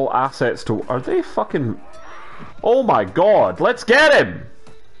 valuable assets to... Are they fucking... Oh my god, let's get him!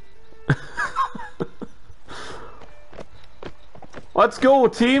 Let's go,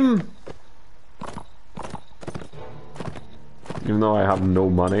 team! Even though I have no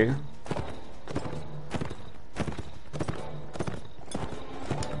money.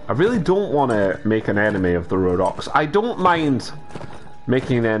 I really don't want to make an enemy of the Rhodoks. I don't mind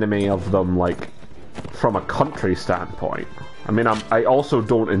making an enemy of them, like, from a country standpoint. I mean, I also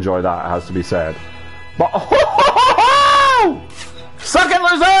don't enjoy that, it has to be said. But... Oh! Suck it,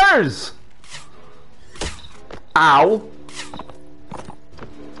 losers! Ow.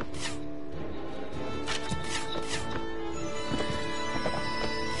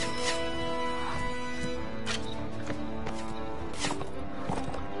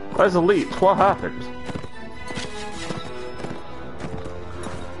 Where's Elite? What happened?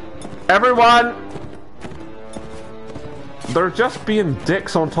 Everyone! They're just being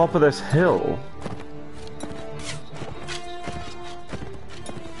dicks on top of this hill.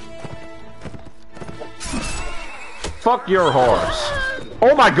 Fuck your horse.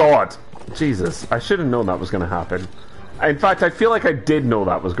 Oh my god! Jesus, I should have known that was going to happen. In fact, I feel like I did know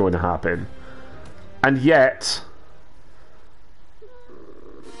that was going to happen. And yet...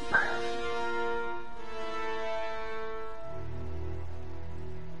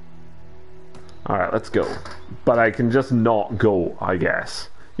 Alright, let's go. But I can just not go, I guess.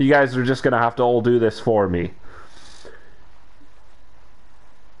 You guys are just going to have to all do this for me.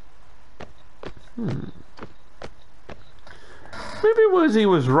 Maybe Woozy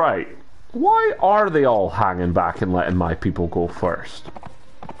was right. Why are they all hanging back and letting my people go first?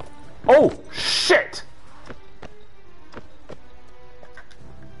 Oh, shit!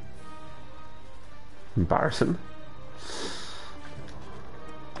 Embarrassing.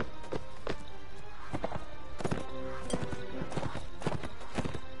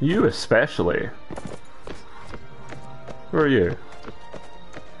 You especially. Who are you?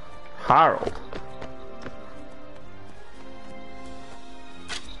 Harold.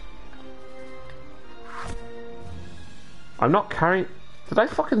 I'm not carrying... Did I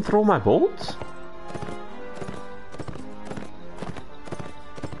fucking throw my bolts?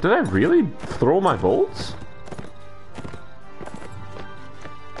 Did I really throw my bolts?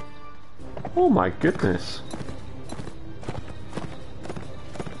 Oh my goodness.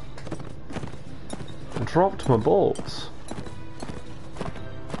 I dropped my bolts.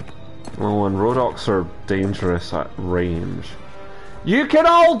 Oh, and Rhodoks are dangerous at range. You can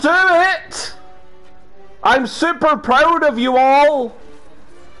all do it! I'm super proud of you all!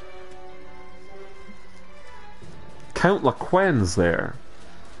 Count Laquen's there.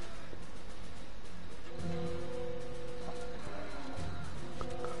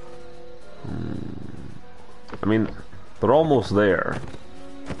 I mean, they're almost there.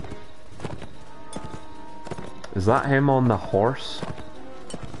 Is that him on the horse?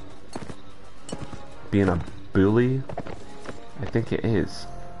 Being a bully? I think it is.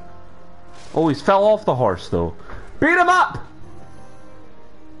 Oh, he's fell off the horse though. Beat him up!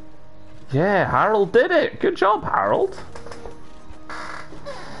 Yeah, Harold did it. Good job, Harold.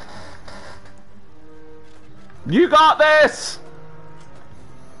 You got this!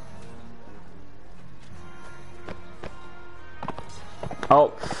 Oh,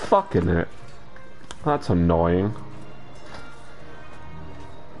 fucking it. That's annoying.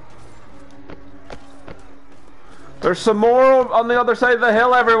 There's some more on the other side of the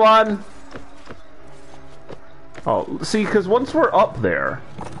hill, everyone! Oh, see, because once we're up there,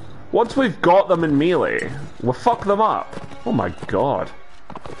 once we've got them in melee, we'll fuck them up. Oh my god.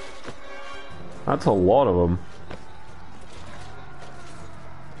 That's a lot of them.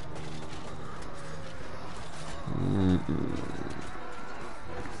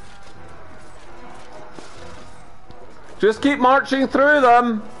 Just keep marching through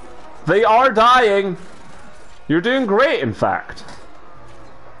them. They are dying. You're doing great, in fact.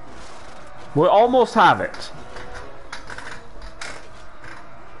 We almost have it.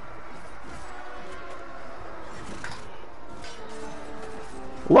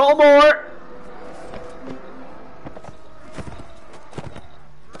 A little more.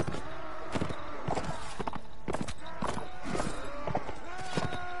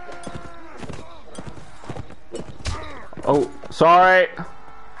 Oh, sorry.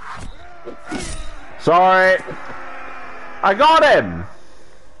 Sorry. I got him.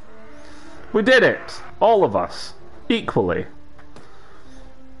 We did it. All of us. Equally.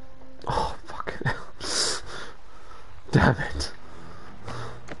 Oh, fuck. Damn it.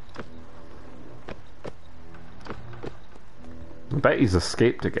 I bet he's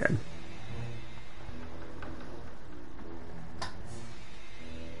escaped again.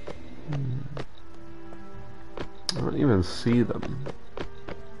 I don't even see them.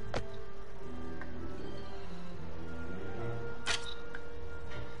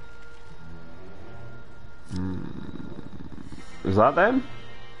 Is that them?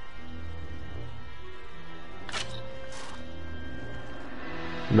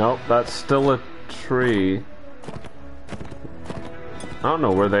 Nope, that's still a tree. I don't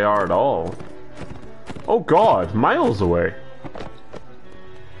know where they are at all. Oh god, miles away.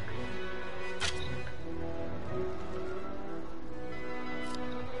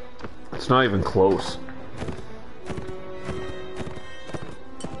 It's not even close.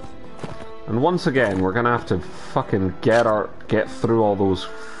 And once again, we're gonna have to fucking get through all those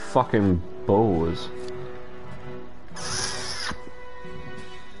fucking bows.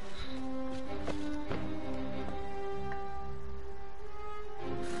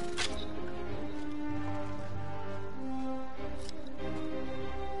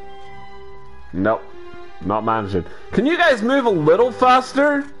 Nope, not managing. Can you guys move a little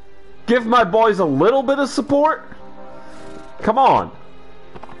faster? Give my boys a little bit of support? Come on.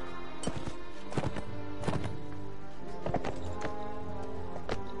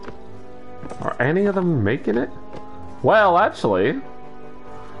 Are any of them making it? Well, actually,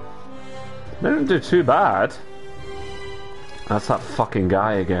 they didn't do too bad. That's that fucking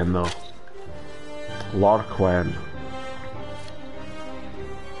guy again, though. Larquen.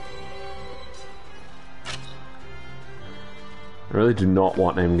 I really do not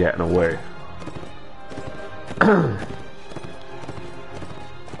want him getting away.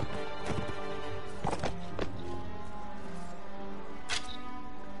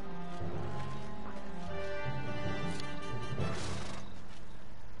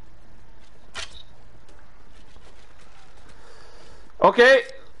 Okay,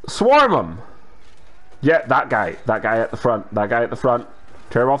 swarm him. Yeah, that guy at the front,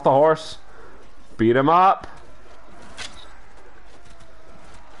 Tear him off the horse. Beat him up.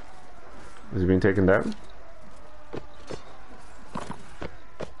 Is he being taken down?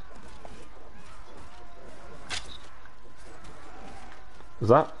 Is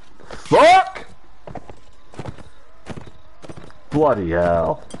that? Fuck! Bloody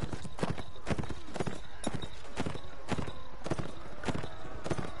hell.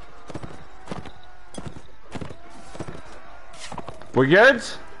 We good?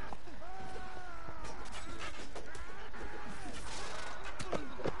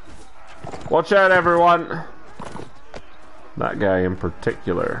 Watch out, everyone. That guy in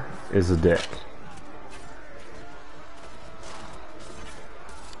particular is a dick.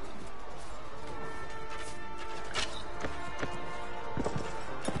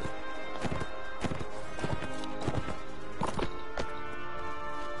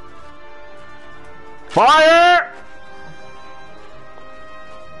 Fire!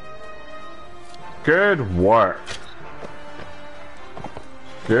 Good work.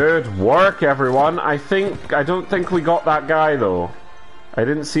 Good work, everyone. I don't think we got that guy, though. I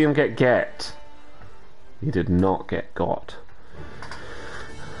didn't see him get. He did not get got.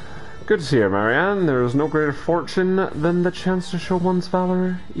 Good to see you, Marianne. There is no greater fortune than the chance to show one's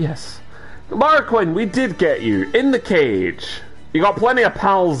valor. Yes. Larquen, we did get you. In the cage. You got plenty of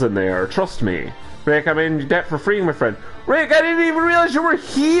pals in there, trust me. Rick, I'm in debt for freeing my friend. Rick, I didn't even realize you were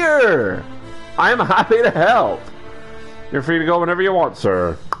here! I'm happy to help. You're free to go whenever you want,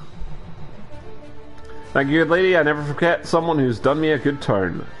 sir. Thank you, good lady. I never forget someone who's done me a good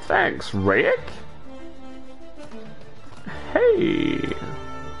turn. Thanks, Rick. Hey.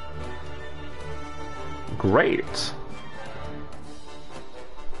 Great.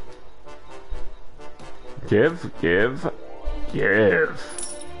 Give.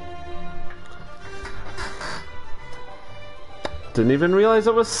 Didn't even realize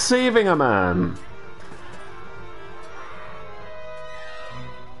I was saving a man.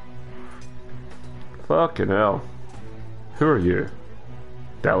 Fucking hell. Who are you?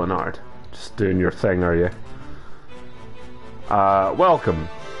 Delinard. Just doing your thing, are you? Welcome.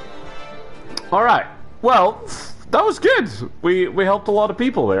 Alright. Well, that was good. We helped a lot of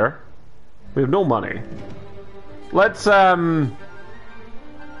people there. We have no money. Let's, we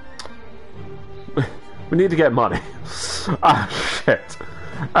need to get money. Ah, shit.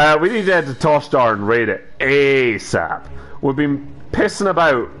 We need to head to Tostar and raid it ASAP. We've been pissing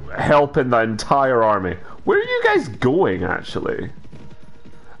about helping the entire army. Where are you guys going, actually?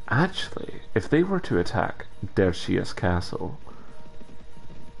 Actually, if they were to attack Dershia's castle,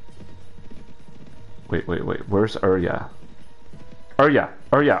 Wait. Where's Urya?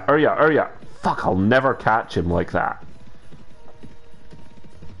 Urya. Fuck, I'll never catch him like that.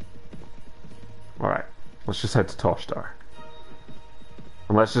 Alright, let's just head to Toshtar.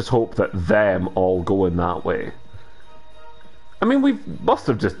 And let's just hope that them all go in that way. I mean, we must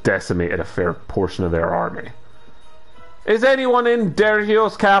have just decimated a fair portion of their army. Is anyone in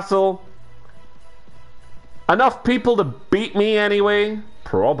Dergios Castle? Enough people to beat me anyway?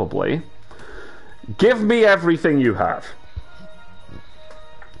 Probably. Give me everything you have.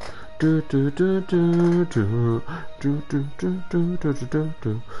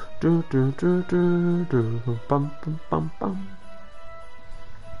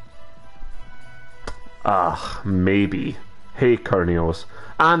 Ah, maybe. Hey, Kurnios,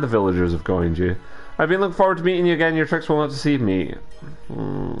 and the villagers of Goinju. I've been looking forward to meeting you again. Your tricks will not deceive me.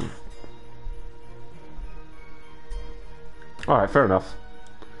 Alright, fair enough.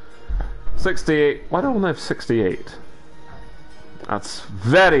 68. Why don't I have 68? That's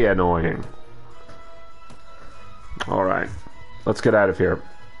very annoying. Alright. Let's get out of here.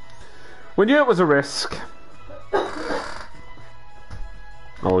 We knew it was a risk.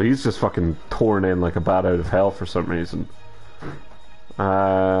 Oh, he's just fucking torn in like a bat out of hell for some reason.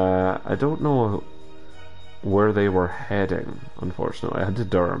 I don't know where they were heading, unfortunately. I had to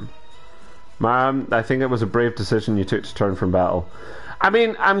Durham. Man, I think it was a brave decision you took to turn from battle. I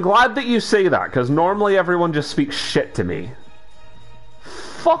mean, I'm glad that you say that, because normally everyone just speaks shit to me.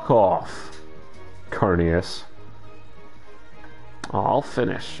 Fuck off, Kurnius. Oh, I'll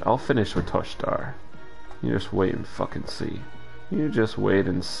finish with Toshtar. You just wait and fucking see. You just wait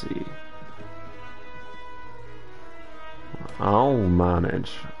and see. I'll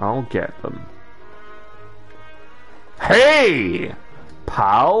manage. I'll get them. Hey,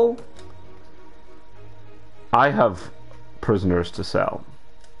 pal! I have prisoners to sell.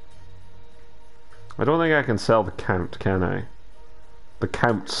 I don't think I can sell the Count, can I? The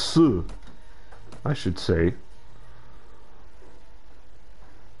Count's, I should say.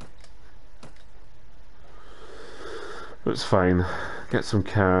 But it's fine. Get some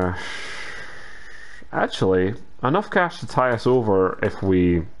cash. Actually, enough cash to tie us over if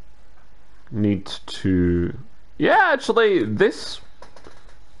we need to... Yeah, actually, this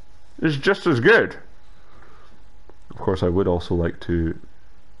is just as good. Of course, I would also like to...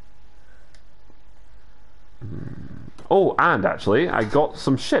 Oh, and actually, I got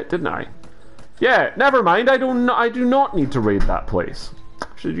some shit, didn't I? Yeah, never mind. I do not need to raid that place. I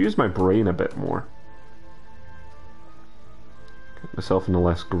should use my brain a bit more. Get myself into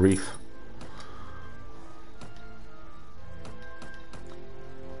less grief.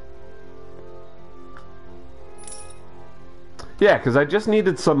 Yeah, because I just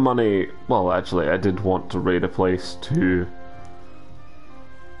needed some money. Well, actually, I did want to raid a place to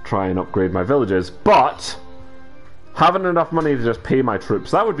try and upgrade my villages, but having enough money to just pay my troops,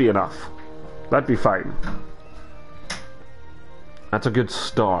 that would be enough. That'd be fine. That's a good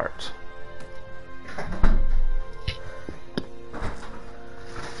start.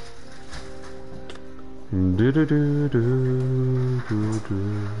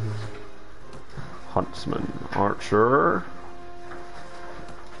 Huntsman, archer,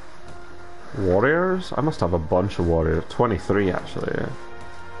 warriors. I must have a bunch of warriors. 23 actually. Yeah.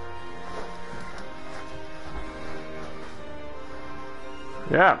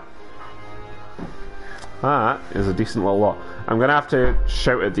 Yeah. That is a decent little lot. I'm gonna have to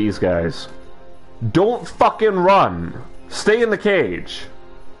shout at these guys. Don't fucking run! Stay in the cage!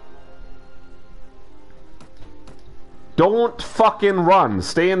 Don't fucking run!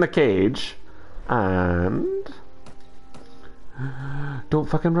 Stay in the cage. And... don't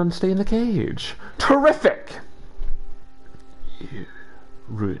fucking run, stay in the cage. Terrific! You're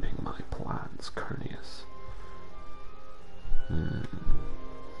ruining my plans, Kurnius.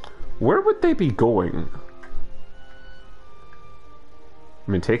 Where would they be going?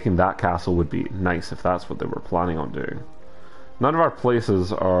 I mean, taking that castle would be nice if that's what they were planning on doing. None of our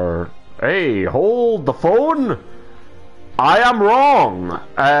places are... Hey, hold the phone! I am wrong!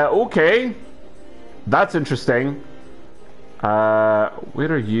 Okay. That's interesting. Where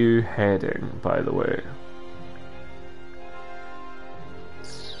are you heading, by the way?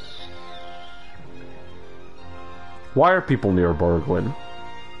 Why are people near Berglin?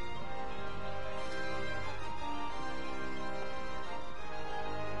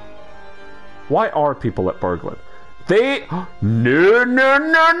 Why are people at Berglin? They...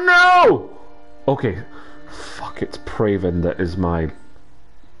 No! Okay. Fuck, it's Praven that is my...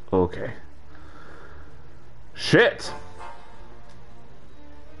 Okay. Shit!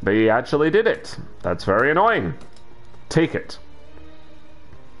 They actually did it. That's very annoying. Take it.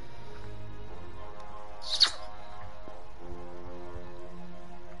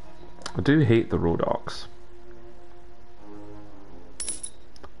 I do hate the Rhodoks.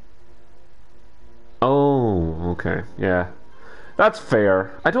 Oh, okay, yeah. That's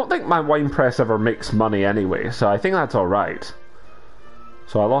fair. I don't think my wine press ever makes money anyway, so I think that's alright.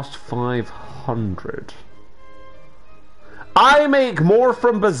 So I lost 500. I make more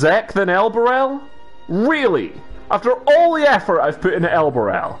from Bazek than Elberel? Really? After all the effort I've put into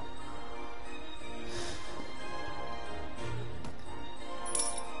Elberel?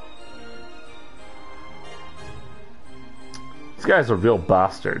 These guys are real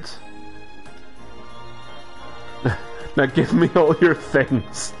bastards. Now give me all your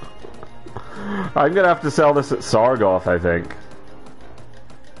things. I'm gonna have to sell this at Sargoth, I think.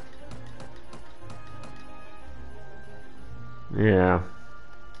 Yeah.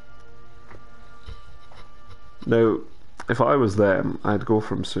 Now, if I was them, I'd go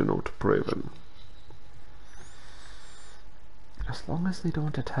from Suno to Praven. As long as they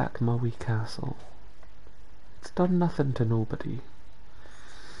don't attack Maui Castle. It's done nothing to nobody.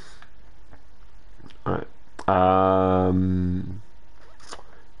 Alright.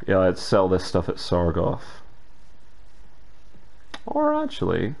 Yeah, let's sell this stuff at Sargoth. Or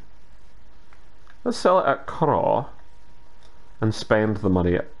actually, let's sell it at Kraw and spend the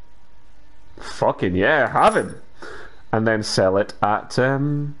money at... Fucking yeah, have him! And then sell it at,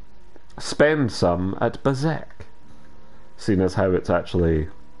 spend some at Bazek. Seeing as how it's actually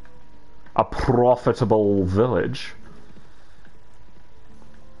a profitable village.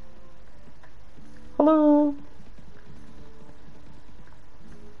 Hello!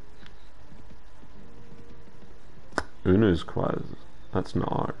 Unu's Quaz. That's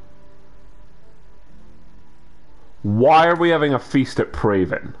not art. Why are we having a feast at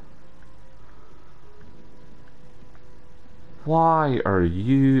Praven? Why are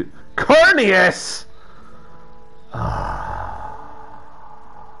you... Corneus!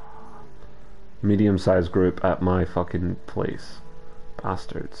 Medium-sized group at my fucking place.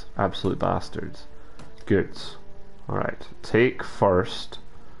 Bastards. Absolute bastards. Goods. Alright. Take first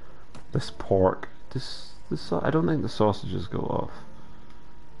this pork. This I don't think the sausages go off.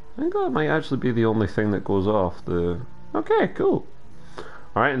 I think that might actually be the only thing that goes off. Okay, cool.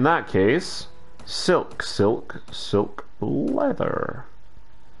 Alright, in that case, silk, leather.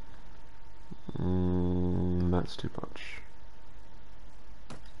 That's too much.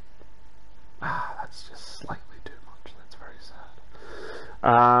 That's just slightly too much. That's very sad.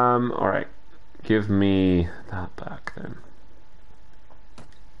 Alright. Give me that back then.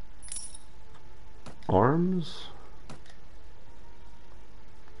 Arms?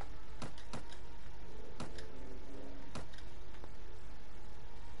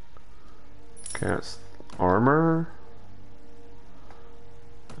 Okay, that's armor.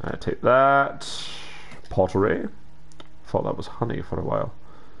 I take that. Pottery. Thought that was honey for a while.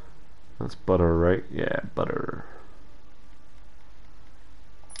 That's butter, right? Yeah, butter.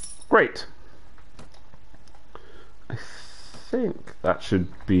 Great. I think that should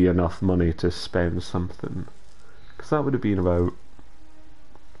be enough money to spend something. Because that would have been about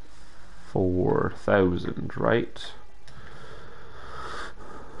 4,000, right?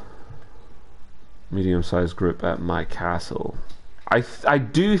 Medium-sized group at my castle. I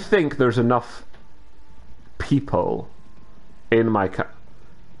do think there's enough people in my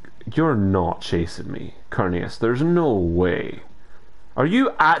You're not chasing me, Corneus. There's no way. Are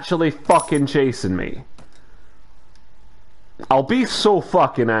you actually fucking chasing me? I'll be so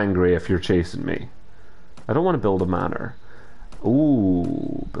fucking angry if you're chasing me. I don't want to build a manor.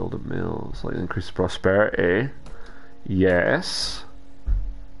 Ooh, build a mill. Slightly increase prosperity. Yes.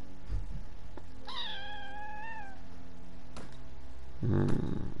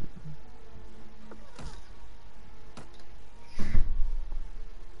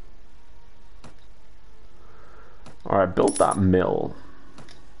 Alright, build that mill.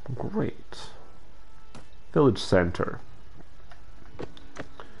 Great. Village center.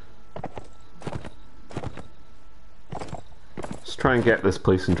 Let's try and get this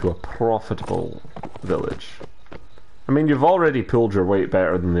place into a profitable village. I mean, you've already pulled your weight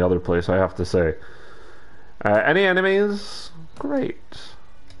better than the other place, I have to say. Any enemies? Great.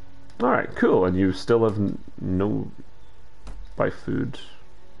 Alright, cool. And you still have no... buy food.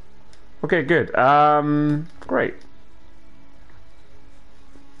 Okay, good. Great.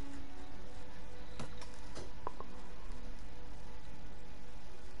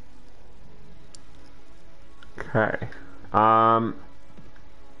 Okay.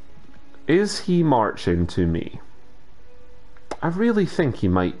 Is he marching to me? I really think he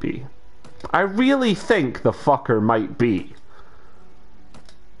might be. I really think the fucker might be.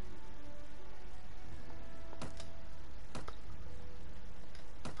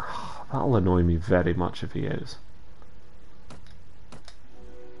 That'll annoy me very much if he is.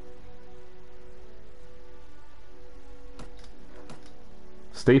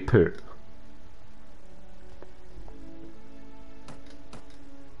 Stay put.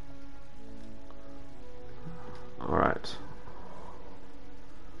 Alright.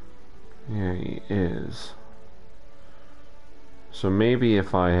 Yeah, he is. So maybe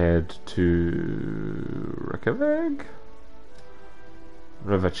if I head to Reykjavik?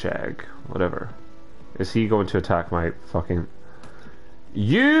 Rivacheg, whatever. Is he going to attack my fucking...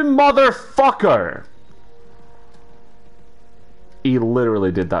 You motherfucker! He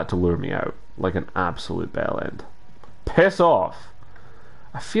literally did that to lure me out. Like an absolute bell end. Piss off!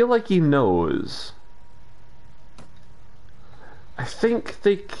 I feel like he knows. I think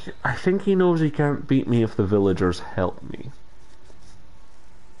he knows he can't beat me if the villagers help me.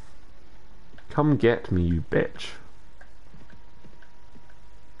 Come get me, you bitch.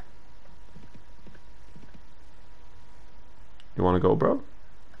 You wanna go, bro?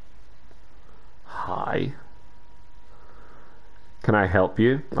 Hi. Can I help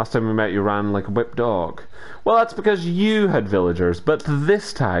you? Last time we met you ran like a whipped dog. Well, that's because you had villagers, but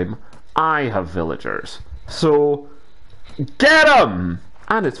this time I have villagers. So, get 'em!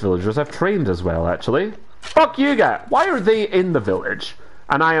 And it's villagers I've trained as well, actually. Fuck you guys! Why are they in the village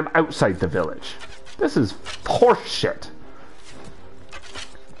and I am outside the village? This is horse shit.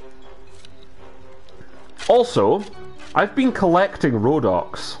 Also, I've been collecting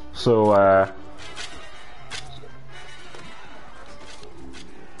Rhodoks, so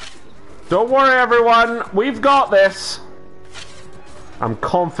don't worry everyone, we've got this. I'm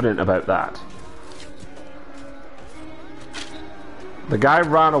confident about that. The guy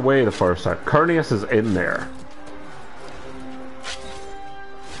ran away the first time. Cernius is in there.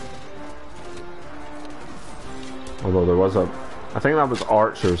 Although there was a... I think that was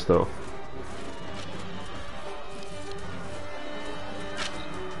archers though.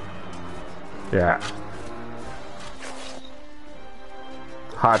 Yeah.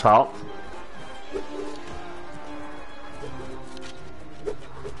 Hi, pal.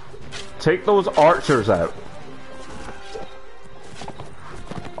 Take those archers out.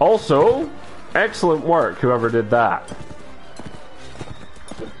 Also, excellent work, whoever did that.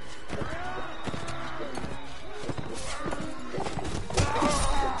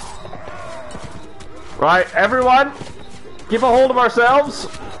 Right, everyone, keep a hold of ourselves.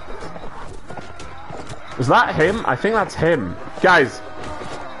 Is that him? I think that's him. Guys.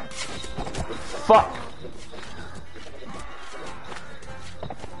 Fuck.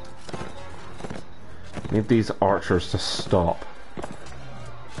 Need these archers to stop.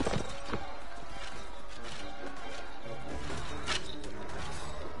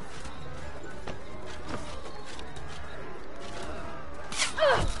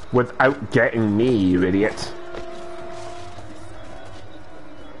 Without getting me, you idiot.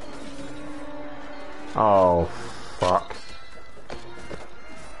 Oh, fuck.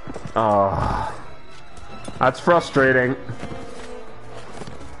 Oh. That's frustrating.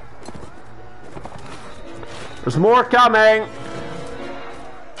 There's more coming!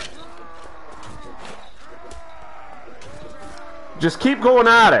 Just keep going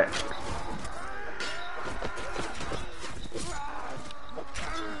at it.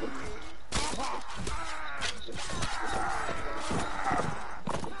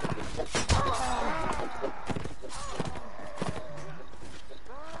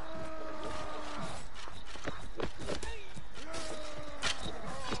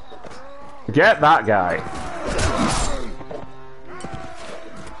 Get that guy.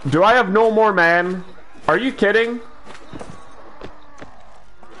 Do I have no more men? Are you kidding?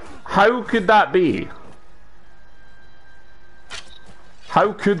 How could that be?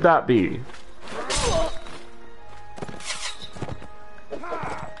 How could that be?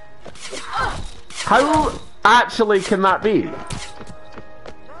 How actually can that be?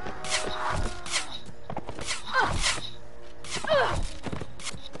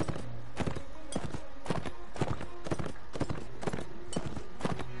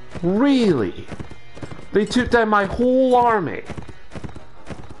 Really? They took down my whole army.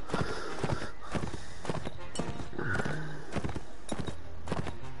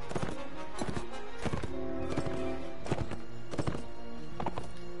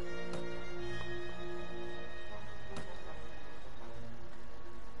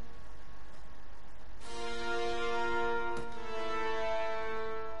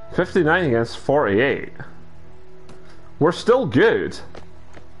 $59 against $48. We're still good.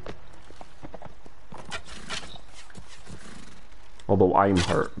 Although I'm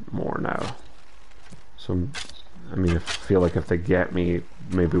hurt more now. So, I mean, I feel like if they get me,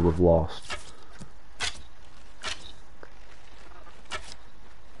 maybe we've lost.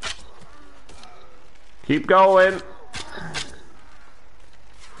 Keep going.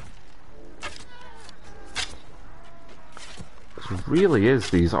 This really is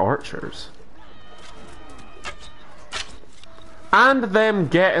these archers. And them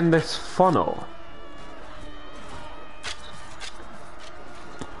getting this funnel.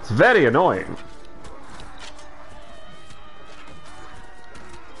 It's very annoying.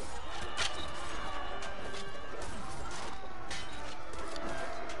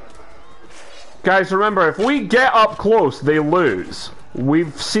 Guys, remember, if we get up close, they lose.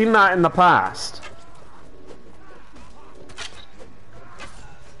 We've seen that in the past.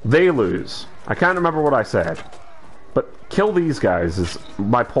 They lose. I can't remember what I said. But kill these guys is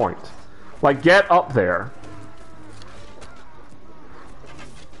my point. Like, get up there.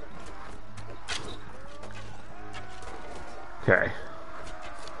 Okay.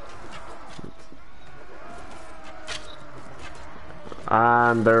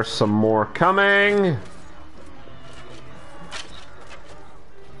 And there's some more coming.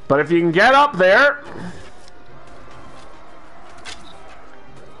 But if you can get up there,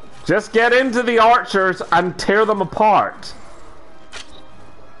 just get into the archers and tear them apart.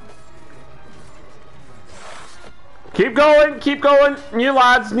 Keep going, new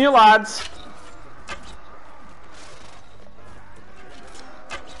lads, new lads.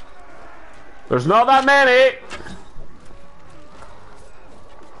 There's not that many.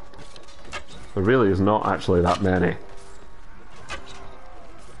 There really is not actually that many.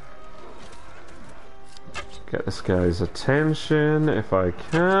 Get this guy's attention if I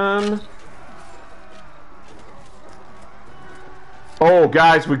can. Oh,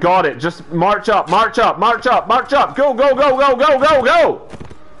 guys, we got it. Just march up, march up, march up, march up. Go, go, go, go, go, go, go.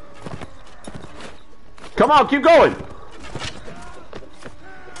 Come on, keep going.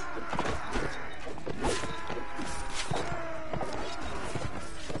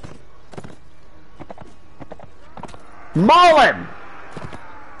 Maul him!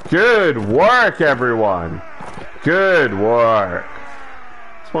 Good work, everyone. Good work.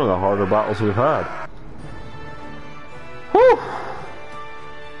 It's one of the harder battles we've had. Whew!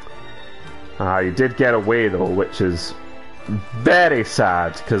 You did get away, though, which is very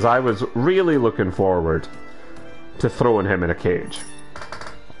sad, because I was really looking forward to throwing him in a cage.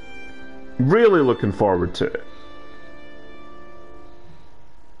 Really looking forward to it.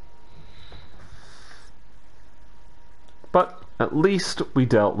 But at least we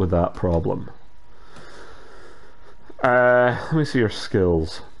dealt with that problem. Let me see your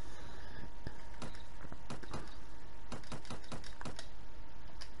skills.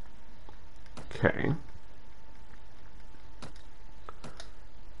 Okay.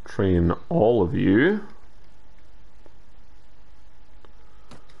 Train all of you.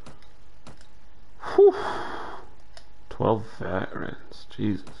 Whew. 12 veterans.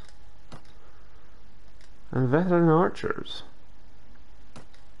 Jesus. And veteran archers.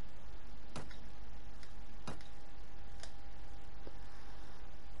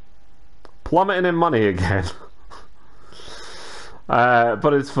 Plummeting in money again.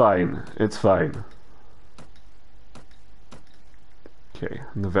 But it's fine. It's fine. Okay,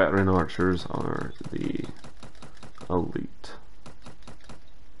 and the veteran archers are the elite.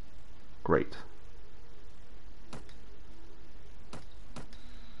 Great.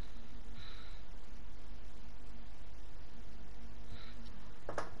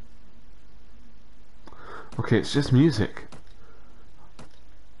 Okay, it's just music.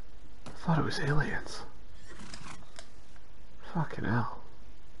 I thought it was aliens. Fucking hell.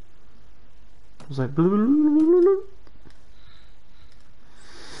 It was like...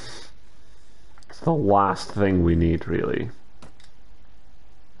 It's the last thing we need, really.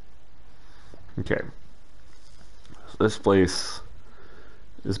 Okay. So this place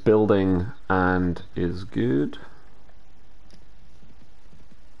is building and is good.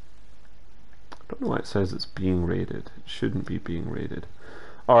 I don't know why it says it's being raided. It shouldn't be being raided.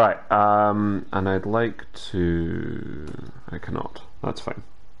 Alright, and I'd like to... I cannot. That's fine.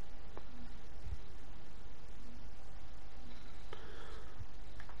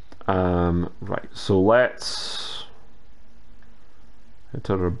 Right, so let's...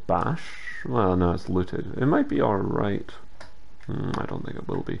 Enter a bash. Well, no, it's looted. It might be alright. I don't think it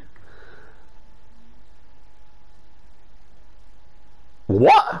will be.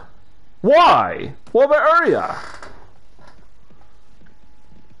 What? Why? What about Urya?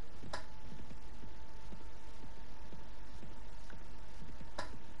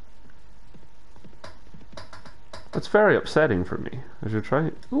 That's very upsetting for me. I should try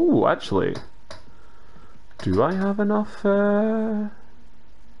it. Ooh, actually. Do I have enough,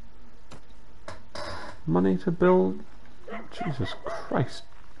 money to build? Jesus Christ,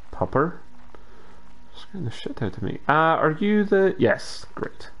 pupper. Scaring the shit out of me. Are you the... Yes,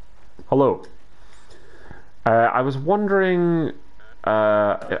 great. Hello. I was wondering...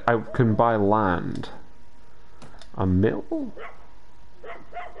 I can buy land. A mill?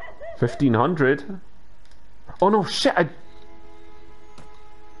 1,500? Oh no, shit! I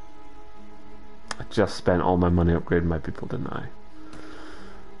just spent all my money upgrading my people, didn't I?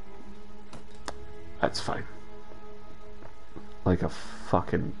 That's fine. Like a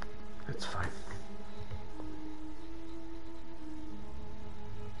fucking... It's fine.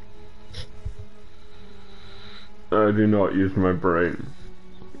 I do not use my brain.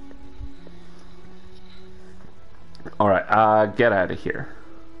 Alright, get out of here.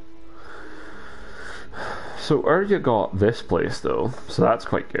 So Urya got this place though, so that's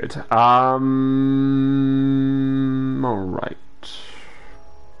quite good. Alright.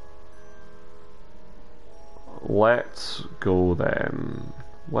 Let's go then.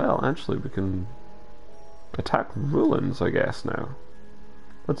 Well, actually we can attack Rulans, I guess, now.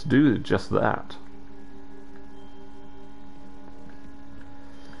 Let's do just that.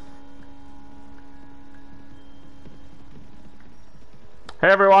 Hey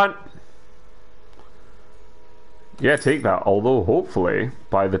everyone! Yeah, take that. Although, hopefully,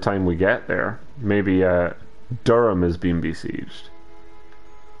 by the time we get there, maybe Durham is being besieged.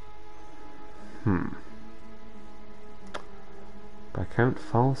 By Count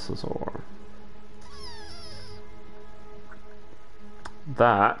Falsazor.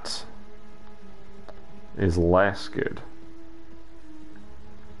 That is less good.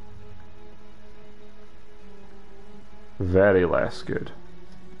 Very less good.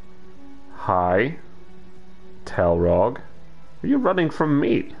 Hi. Telrog. Are you running from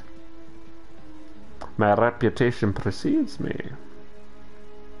me? My reputation precedes me.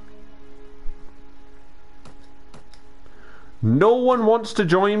 No one wants to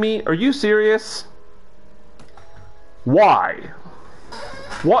join me? Are you serious? Why?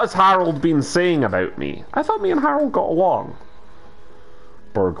 What has Harold been saying about me? I thought me and Harold got along.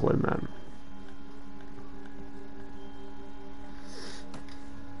 Berglin then.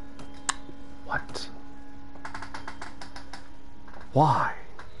 What? Why?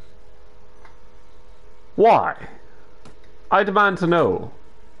 Why? I demand to know.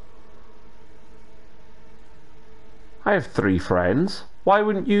 I have 3 friends. Why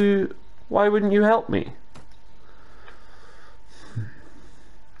wouldn't you help me?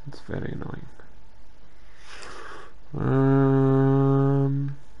 That's very annoying.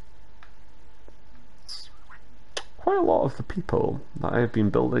 Quite a lot of the people that I have been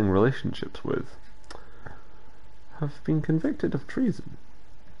building relationships with have been convicted of treason.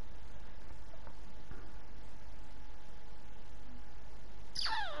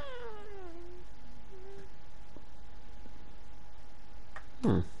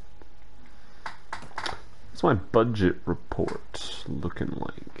 What's my budget report looking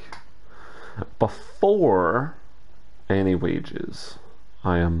like? Before any wages,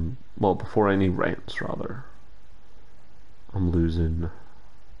 I am, well, before any rents rather, I'm losing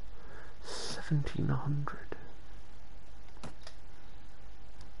 1,700.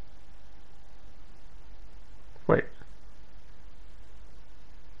 Wait.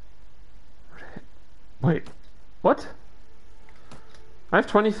 Wait. What? I have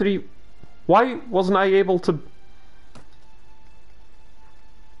 23. Why wasn't I able to...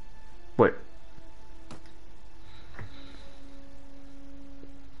 Wait.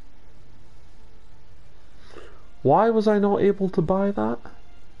 Why was I not able to buy that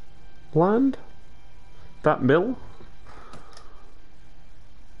land? That mill?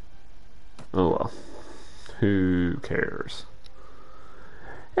 Oh well. Who cares?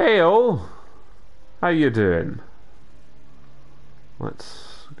 Heyo! How you doing?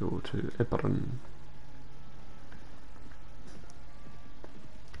 Let's go to Ibaran.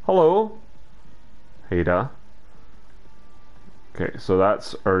 Hello? Heda. Okay, so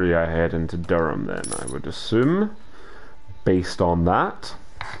that's Urya heading to Durham then, I would assume, based on that.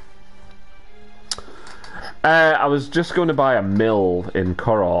 I was just going to buy a mill in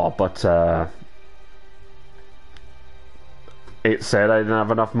Kura, but it said I didn't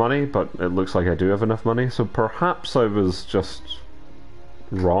have enough money, but it looks like I do have enough money, so perhaps I was just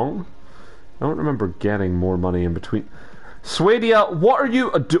wrong. I don't remember getting more money in between. Swadia, what are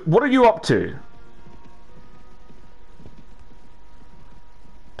you up to?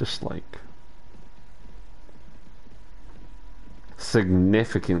 Dislike.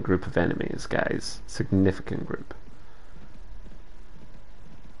 Significant group of enemies, guys. Significant group.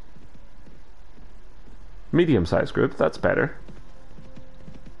 Medium-sized group, that's better.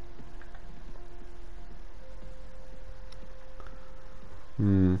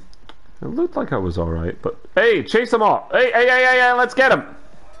 It looked like I was alright, but... Hey, chase him off! Hey, let's get him!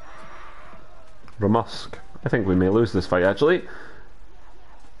 Ramusk. I think we may lose this fight, actually.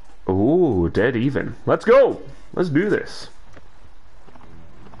 Ooh, dead even. Let's go! Let's do this.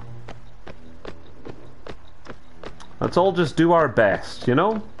 Let's all just do our best, you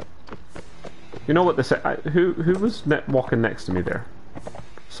know? You know what they say? Who was walking next to me there?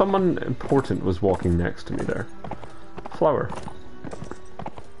 Someone important was walking next to me there. Flower.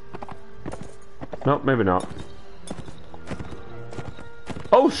 Nope, maybe not.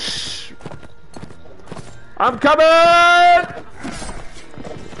 Oh, shh! I'm coming!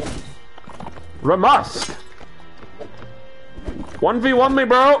 Ramusk! 1v1 me,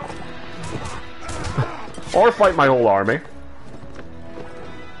 bro! Or fight my whole army.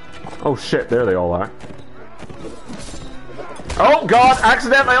 Oh shit, there they all are. Oh god,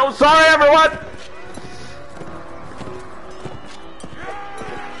 accidentally! Oh, sorry everyone!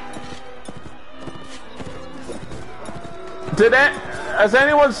 Has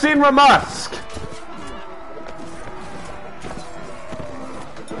anyone seen Ramusk?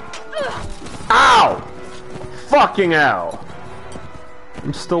 Ow! Fucking hell!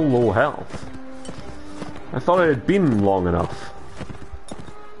 I'm still low health. I thought it had been long enough.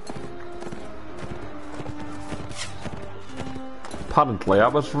 Apparently I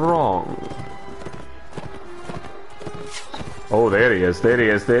was wrong. Oh, there he is, there he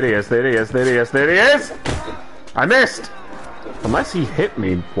is, there he is, there he is, there he is, there he is! I missed! Unless he hit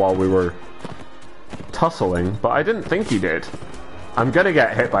me while we were tussling, but I didn't think he did. I'm gonna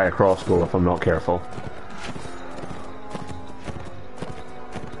get hit by a crossbow if I'm not careful.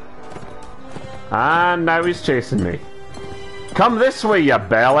 And now he's chasing me. Come this way, you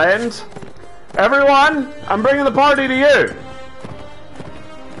bell end! Everyone, I'm bringing the party to you!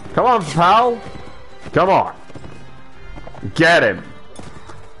 Come on, pal. Come on. Get him.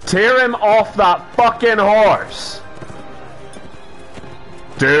 Tear him off that fucking horse.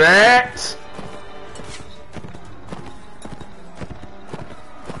 Do it!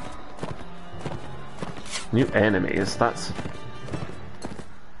 New enemies, that's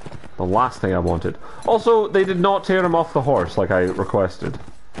the last thing I wanted. Also, they did not tear him off the horse like I requested.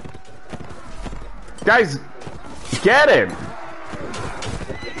 Guys, get him!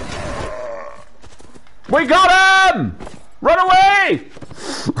 We got him! Run away!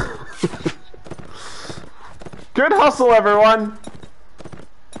 Good hustle, everyone!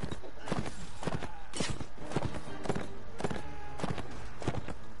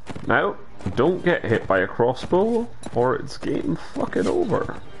 Now, don't get hit by a crossbow, or it's game fucking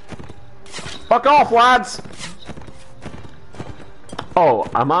over. Fuck off, lads! Oh,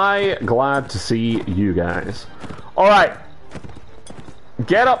 am I glad to see you guys. Alright.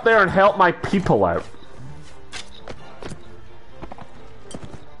 Get up there and help my people out.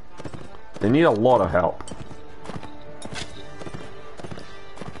 They need a lot of help.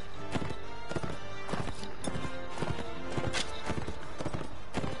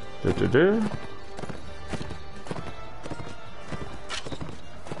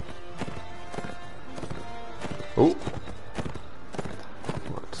 Oh.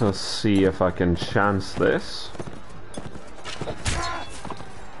 Let's see if I can chance this.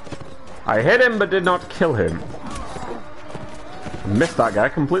 I hit him but did not kill him. Missed that guy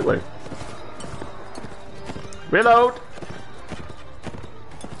completely. Reload!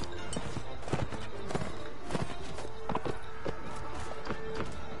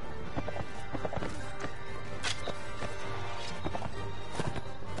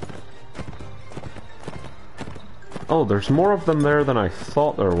 Oh, there's more of them there than I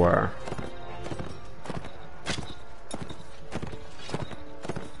thought there were.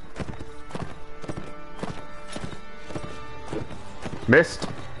 Missed.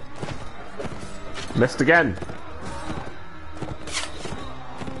 Missed again.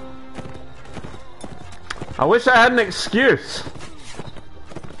 I wish I had an excuse.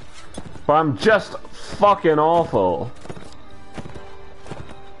 But I'm just fucking awful.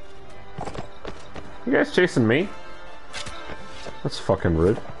 You guys chasing me? That's fucking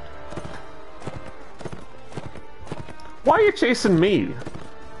rude. Why are you chasing me?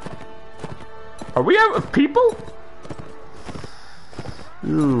 Are we out of people?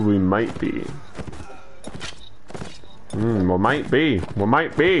 Ooh, we might be. We might be. We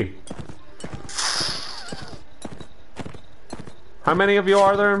might be. How many of you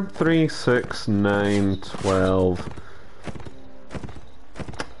are there? 3, 6, 9, 12.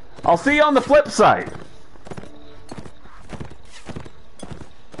 I'll see you on the flip side.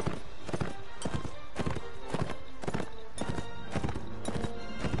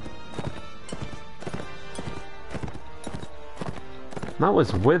 That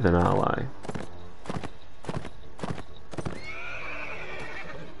was with an ally.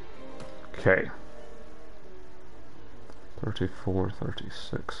 Okay. 34,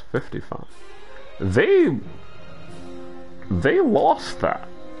 36, 55. They lost that.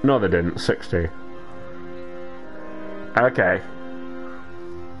 No, they didn't. 60. Okay.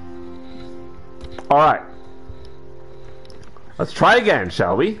 Alright. Let's try again,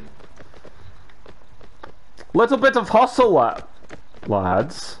 shall we? Little bit of hustle,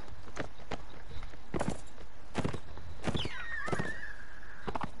 lads.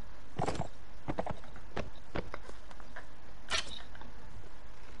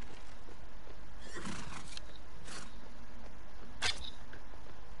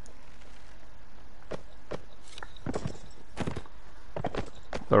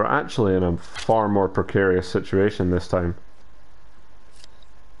 They're actually in a far more precarious situation this time.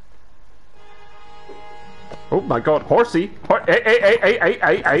 Oh my god, horsey!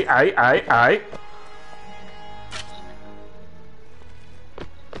 Hey!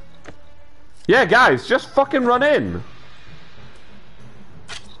 Yeah, guys, just fucking run in!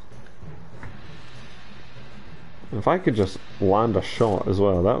 If I could just land a shot as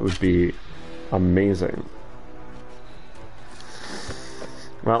well, that would be amazing.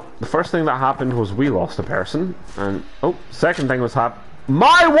 Well, the first thing that happened was we lost a person, and oh, second thing was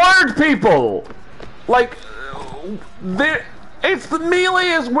my word, people! Like, it's the melee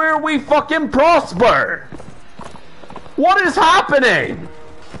is where we fucking prosper! What is happening?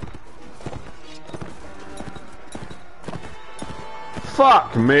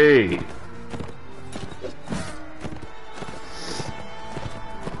 Fuck me.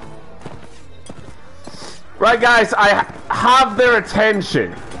 Right, guys, I have their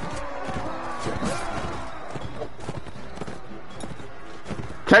attention.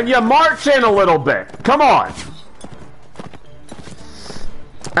 Can you march in a little bit? Come on.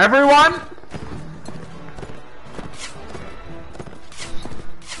 Everyone?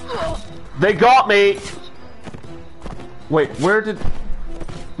 They got me. Wait, where did...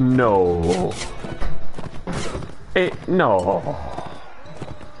 No. No.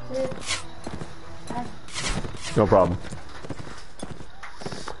 No problem.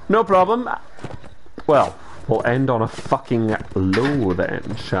 No problem. Well, we'll end on a fucking low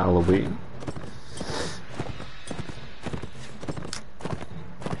then, shall we?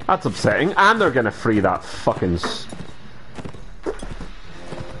 That's upsetting. And they're gonna free that fucking...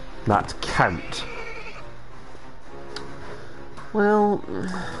 that count. Well...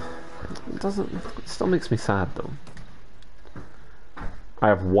 it doesn't... it still makes me sad, though. I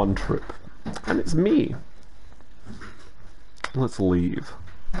have one troop. And it's me. Let's leave.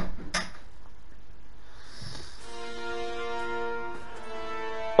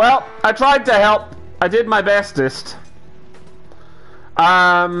 Well, I tried to help. I did my bestest.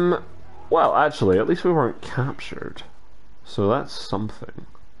 Well, actually, at least we weren't captured. So that's something.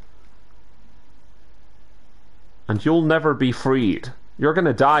 And you'll never be freed. You're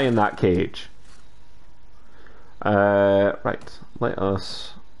gonna die in that cage. Right. Let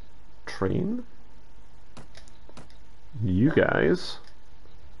us train. You guys,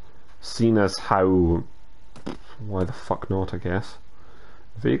 seen as how... why the fuck not, I guess.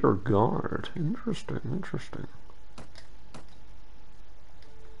 Vagrant Guard. Interesting, interesting.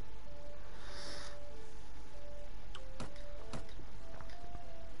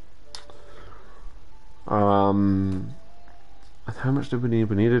 How much did we need?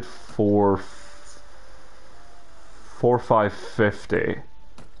 We needed 550.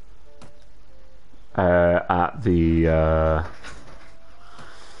 At the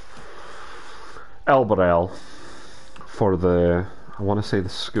Elberel for the, I want to say the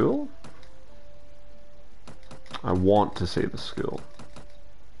school? I want to say the school.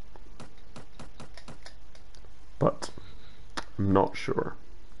 But I'm not sure.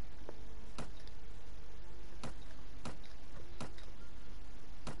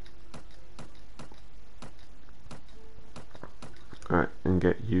 Alright, and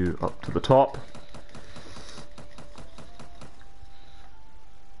get you up to the top.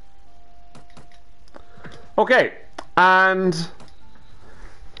 Okay, and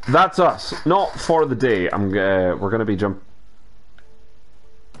that's us. Not for the day. We're gonna be jumping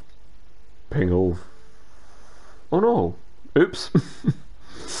over. Oh no! Oops.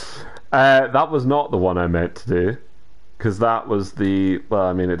 That was not the one I meant to do, because that was the. Well,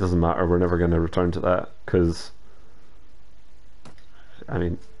 I mean, it doesn't matter. We're never gonna return to that, because. I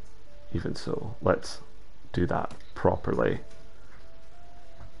mean, even so, let's do that properly.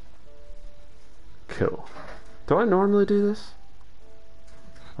 Cool. Do I normally do this?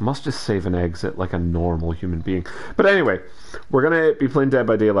 I must just save and exit like a normal human being. But anyway, we're going to be playing Dead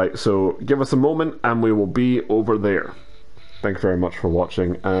by Daylight, so give us a moment and we will be over there. Thank you very much for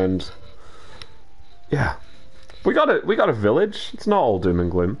watching, and yeah, we got a village. It's not all doom and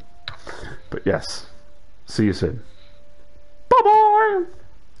gloom, but yes, see you soon. Bye bye.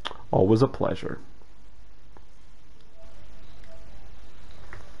 Always a pleasure.